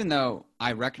because even though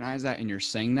I recognize that and you're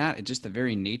saying that, it's just the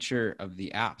very nature of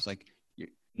the apps. Like,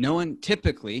 no one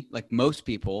typically, like most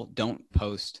people, don't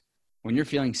post. When you're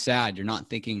feeling sad, you're not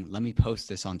thinking, let me post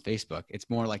this on Facebook. It's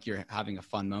more like you're having a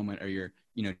fun moment, or you're,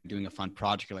 doing a fun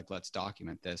project. You're like, let's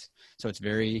document this. So it's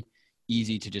very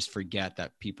easy to just forget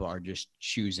that people are just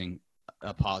choosing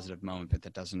a positive moment, but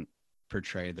that doesn't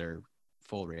portray their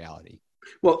full reality.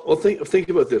 Well, think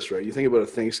about this, right? You think about a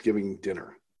Thanksgiving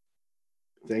dinner,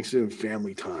 Thanksgiving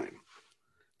family time.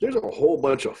 There's a whole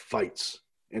bunch of fights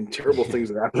and terrible things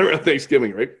that happen around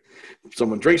Thanksgiving, right?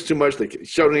 Someone drinks too much, they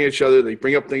shout at each other, they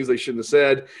bring up things they shouldn't have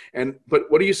said.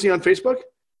 But what do you see on Facebook?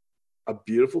 A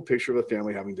beautiful picture of a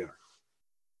family having dinner.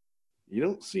 You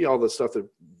don't see all the stuff that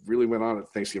really went on at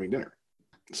Thanksgiving dinner.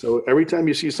 So every time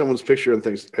you see someone's picture on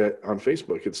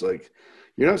Facebook, it's like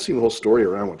you're not seeing the whole story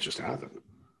around what just happened.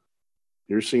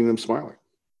 You're seeing them smiling.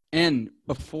 And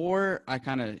before I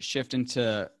kind of shift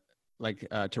into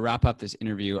to wrap up this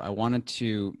interview, I wanted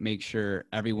to make sure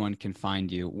everyone can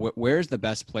find you. Where's the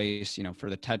best place, for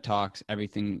the TED Talks,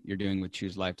 everything you're doing with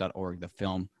ChooseLife.org, the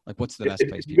film? Like, what's the best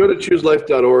place? If you go to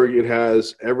ChooseLife.org, it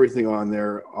has everything on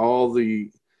there. All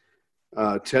the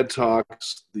TED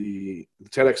Talks, the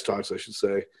TEDx Talks, I should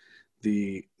say.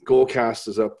 The Goalcast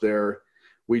is up there.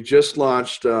 We just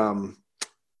launched a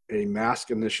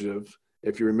mask initiative.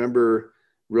 If you remember,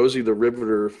 Rosie the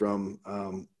Riveter from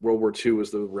World War II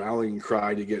was the rallying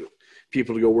cry to get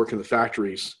people to go work in the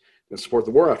factories and support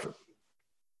the war effort.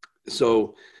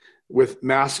 So with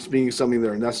masks being something that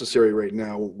are necessary right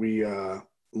now, we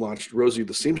launched Rosie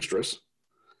the Seamstress.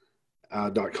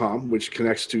 .com, which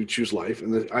connects to Choose Life.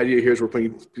 And the idea here is we're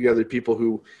putting together people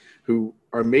who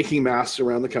are making masks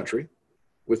around the country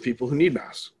with people who need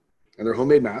masks. And they're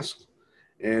homemade masks.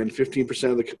 And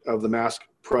 15% of the mask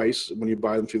price, when you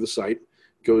buy them through the site,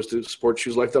 goes to support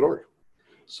ChooseLife.org.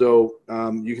 So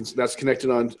that's connected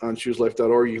on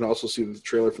ChooseLife.org. You can also see the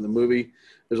trailer from the movie.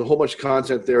 There's a whole bunch of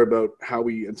content there about how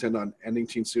we intend on ending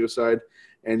teen suicide.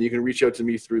 And you can reach out to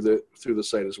me through the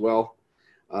site as well.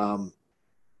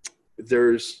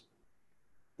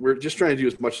 We're just trying to do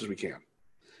as much as we can.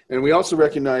 And we also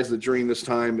recognize that during this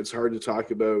time, it's hard to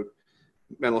talk about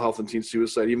mental health and teen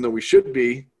suicide, even though we should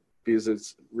be, because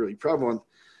it's really prevalent.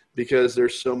 because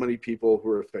there's so many people who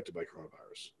are affected by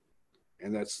coronavirus,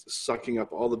 and that's sucking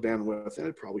up all the bandwidth, and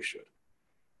it probably should.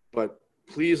 But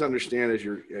please understand, as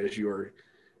you're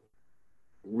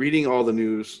reading all the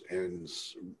news and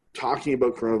talking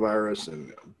about coronavirus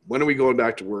and when are we going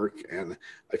back to work, and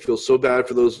I feel so bad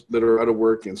for those that are out of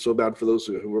work and so bad for those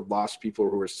who have lost people,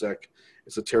 who are sick.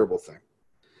 It's a terrible thing.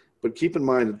 But keep in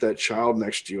mind that child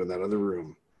next to you in that other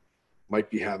room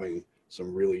might be having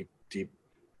some really deep,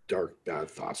 dark, bad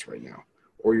thoughts right now,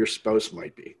 or your spouse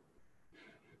might be,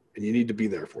 and you need to be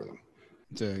there for them.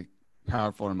 It's a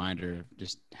powerful reminder of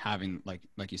just having,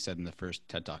 like you said in the first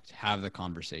TED Talk, have the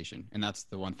conversation. And that's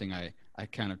the one thing I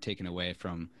kind of taken away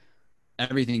from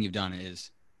everything you've done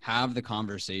is have the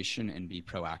conversation and be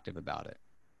proactive about it.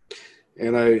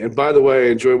 And by the way,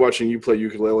 I enjoy watching you play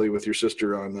ukulele with your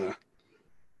sister on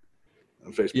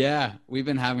Facebook. Yeah, we've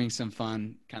been having some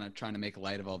fun, kind of trying to make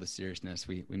light of all the seriousness.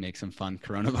 We make some fun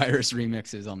coronavirus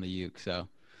remixes on the uke. So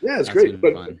yeah, it's great.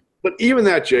 But even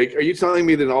that, Jake, are you telling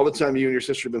me that all the time you and your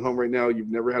sister have been home right now,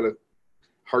 you've never had a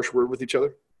harsh word with each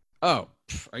other? Oh,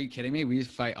 are you kidding me? We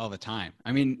fight all the time.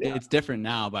 I mean, It's different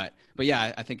now, but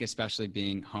yeah, I think especially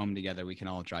being home together, we can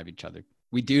all drive each other.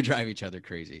 We do drive each other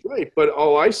crazy. Right. But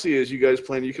all I see is you guys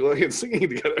playing ukulele and singing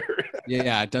together.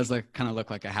 Yeah. It does kind of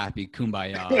look like a happy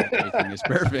kumbaya. Everything is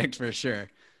perfect for sure.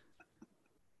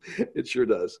 It sure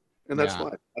does. And that's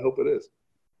fine. I hope it is.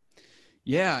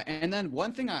 Yeah. And then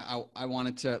one thing I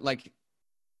wanted to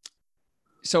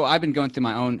so I've been going through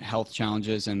my own health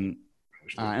challenges and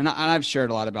I've shared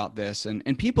a lot about this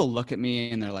and people look at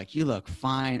me and they're like, you look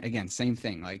fine. Again, same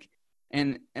thing.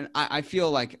 And I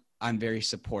feel like I'm very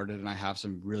supported and I have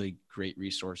some really great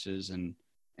resources and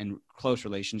close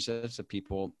relationships of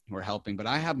people who are helping. But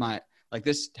I have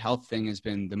this health thing has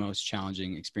been the most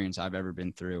challenging experience I've ever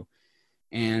been through.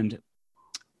 And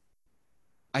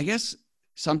I guess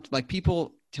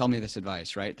people tell me this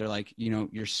advice, right? They're like,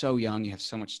 you're so young, you have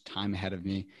so much time ahead of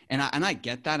me. And I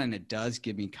get that. And it does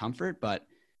give me comfort, but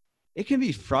it can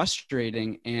be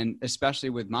frustrating. And especially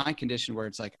with my condition where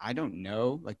it's like, I don't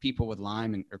know, like people with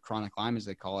Lyme or chronic Lyme, as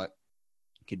they call it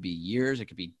could be years, it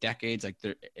could be decades. Like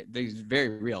they're very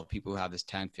real people who have this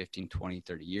 10, 15, 20,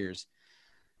 30 years.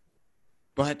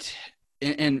 But,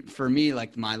 and for me,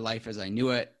 like my life as I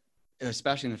knew it,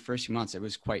 especially in the first few months, it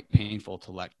was quite painful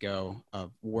to let go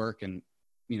of work. And,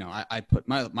 I put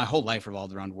my whole life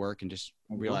revolved around work and just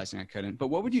realizing I couldn't. But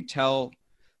what would you tell,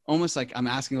 almost like I'm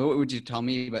asking, what would you tell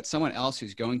me about someone else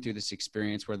who's going through this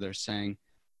experience where they're saying,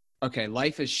 okay,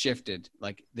 life has shifted.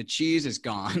 Like the cheese is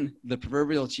gone, the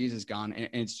proverbial cheese is gone and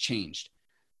it's changed.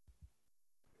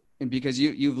 And because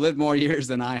you've lived more years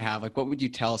than I have, like what would you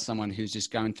tell someone who's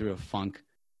just going through a funk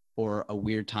or a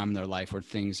weird time in their life where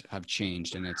things have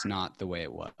changed and it's not the way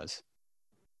it was?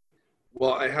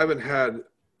 Well, I haven't had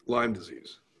Lyme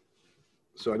disease,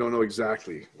 so I don't know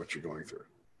exactly what you're going through,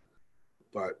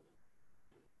 but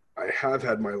I have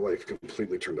had my life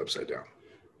completely turned upside down.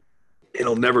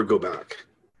 It'll never go back.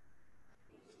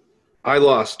 I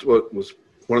lost what was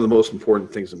one of the most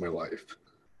important things in my life,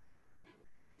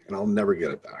 and I'll never get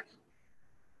it back.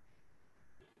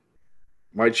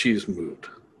 My cheese moved.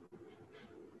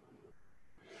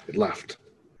 It left.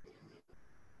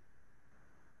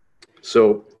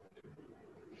 So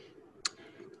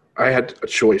I had a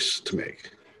choice to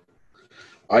make.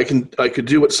 I could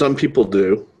do what some people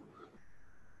do,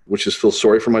 which is feel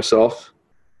sorry for myself,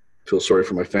 feel sorry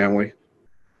for my family,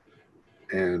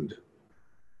 and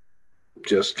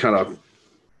just kind of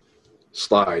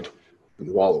slide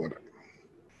and wallow in it.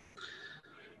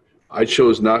 I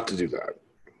chose not to do that.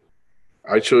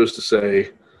 I chose to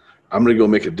say, I'm going to go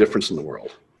make a difference in the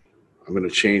world. I'm going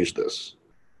to change this.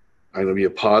 I'm going to be a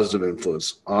positive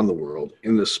influence on the world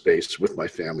in this space with my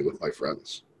family, with my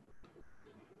friends.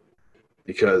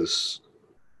 Because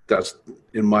that's,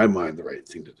 in my mind, the right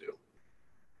thing to do.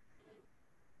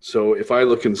 So if I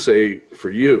look and say,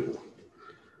 for you,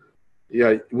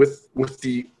 yeah, with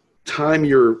the time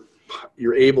you're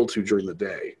able to during the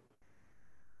day,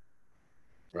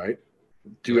 right?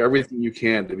 Do everything you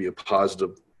can to be a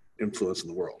positive influence in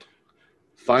the world.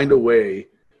 Find a way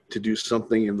to do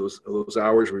something in those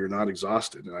hours where you're not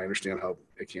exhausted, and I understand how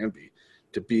it can be,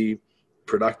 to be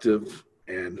productive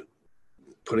and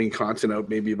putting content out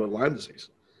maybe about Lyme disease.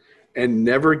 And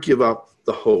never give up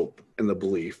the hope and the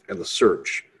belief and the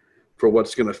search for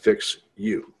what's going to fix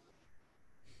you,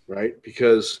 right?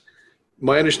 Because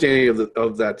my understanding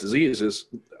of that disease is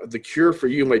the cure for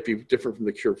you might be different from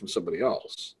the cure from somebody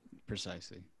else.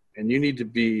 Precisely. And you need to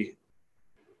be,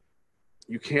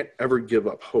 you can't ever give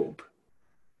up hope.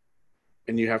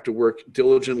 And you have to work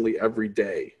diligently every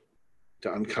day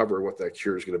to uncover what that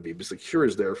cure is going to be, because the cure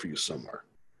is there for you somewhere.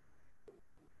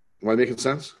 Am I making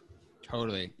sense?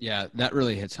 Totally. Yeah, that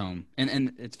really hits home.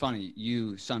 And it's funny,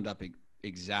 you summed up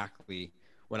exactly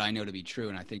what I know to be true.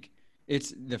 And I think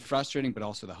it's the frustrating, but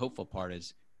also the hopeful part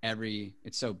is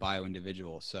it's so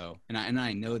bio-individual. So, and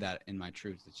I know that in my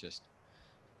truth, it's just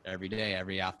every day,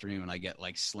 every afternoon when I get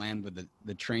like slammed with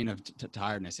the train of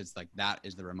tiredness, it's like, that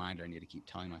is the reminder I need to keep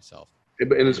telling myself.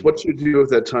 And it's what you do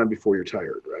with that time before you're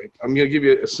tired, right? I'm going to give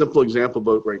you a simple example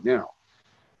about right now.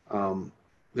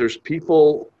 There's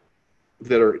people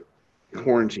that are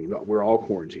quarantined. We're all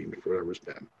quarantined for whatever's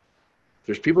been.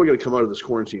 There's people going to come out of this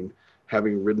quarantine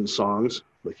having written songs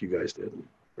like you guys did,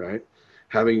 right?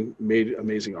 Having made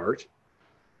amazing art,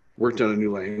 worked on a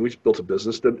new language, built a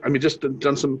business.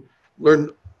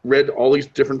 Read all these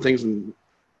different things, and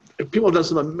people have done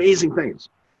some amazing things.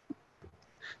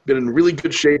 Been in really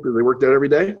good shape, and they worked out every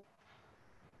day.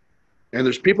 And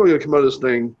there's people going to come out of this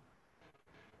thing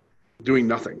doing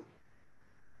nothing.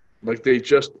 Like they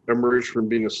just emerged from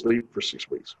being asleep for 6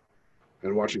 weeks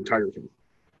and watching Tiger King.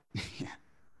 Yeah.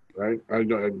 Right? I've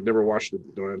never watched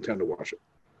it. Don't intend to watch it.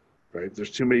 Right?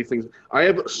 There's too many things. I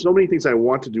have so many things I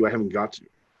want to do. I haven't got to.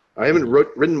 I haven't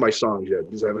written my songs yet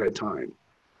because I haven't had time.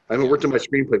 I haven't worked on my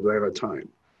screenplay because I haven't had time.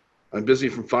 I'm busy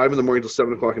from 5 a.m. till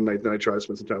 7 o'clock at night. Then I try to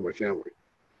spend some time with my family,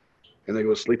 and then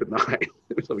go to sleep at 9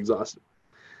 because I'm exhausted.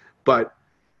 But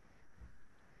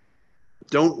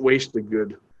don't waste a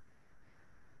good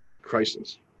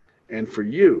crisis. And for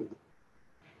you,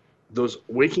 those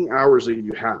waking hours that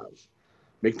you have,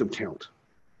 make them count.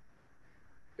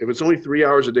 If it's only 3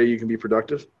 hours a day you can be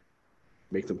productive,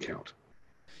 make them count.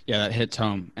 Yeah, that hits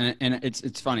home. And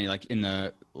it's funny, like in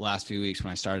the last few weeks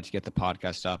when I started to get the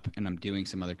podcast up and I'm doing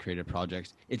some other creative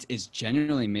projects, it's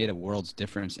genuinely made a world's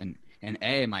difference. And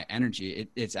my energy,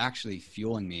 it's actually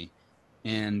fueling me.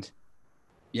 And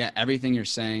yeah, everything you're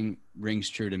saying rings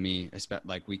true to me.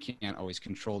 Like we can't always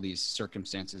control these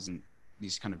circumstances and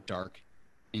these kind of dark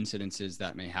incidences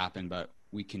that may happen, but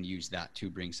we can use that to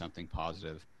bring something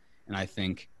positive. And I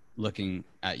think looking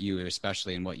at you,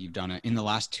 especially in what you've done in the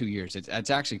last 2 years, it's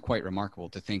actually quite remarkable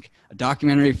to think a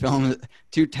documentary film,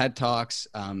 2 TED Talks,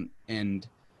 and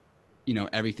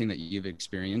everything that you've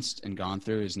experienced and gone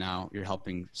through is now you're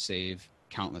helping save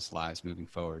countless lives moving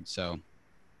forward. So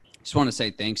just want to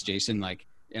say thanks, Jason.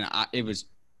 It was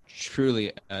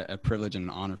truly a privilege and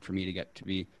an honor for me to get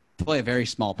to play a very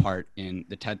small part in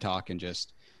the TED Talk and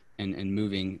and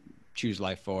moving Choose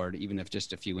Life forward, even if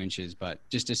just a few inches, but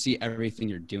just to see everything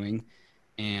you're doing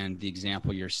and the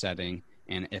example you're setting.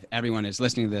 And if everyone is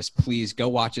listening to this, please go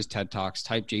watch his TED Talks,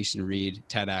 type Jason Reed,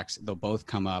 TEDx. They'll both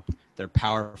come up. They're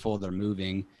powerful, they're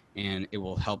moving, and it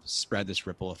will help spread this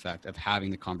ripple effect of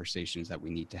having the conversations that we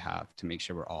need to have to make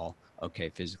sure we're all okay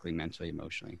physically, mentally,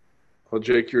 emotionally. Well,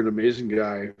 Jake, you're an amazing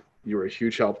guy. You were a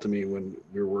huge help to me when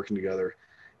we were working together,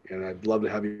 and I'd love to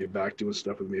have you back doing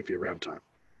stuff with me if you ever have time.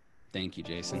 Thank you,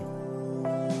 Jason.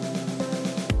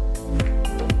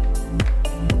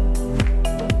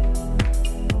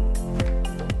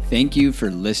 Thank you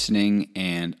for listening,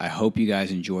 and I hope you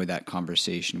guys enjoyed that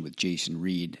conversation with Jason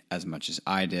Reed as much as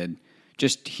I did.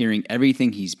 Just hearing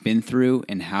everything he's been through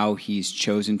and how he's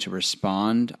chosen to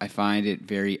respond, I find it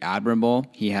very admirable.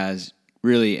 He has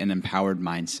really an empowered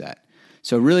mindset.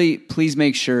 So really, please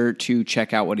make sure to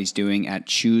check out what he's doing at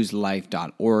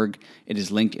chooselife.org. It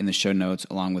is linked in the show notes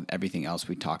along with everything else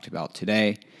we talked about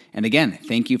today. And again,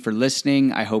 thank you for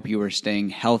listening. I hope you are staying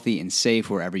healthy and safe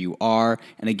wherever you are.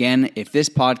 And again, if this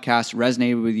podcast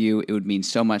resonated with you, it would mean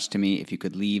so much to me if you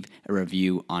could leave a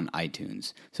review on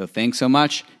iTunes. So thanks so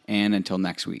much, and until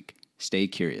next week, stay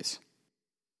curious.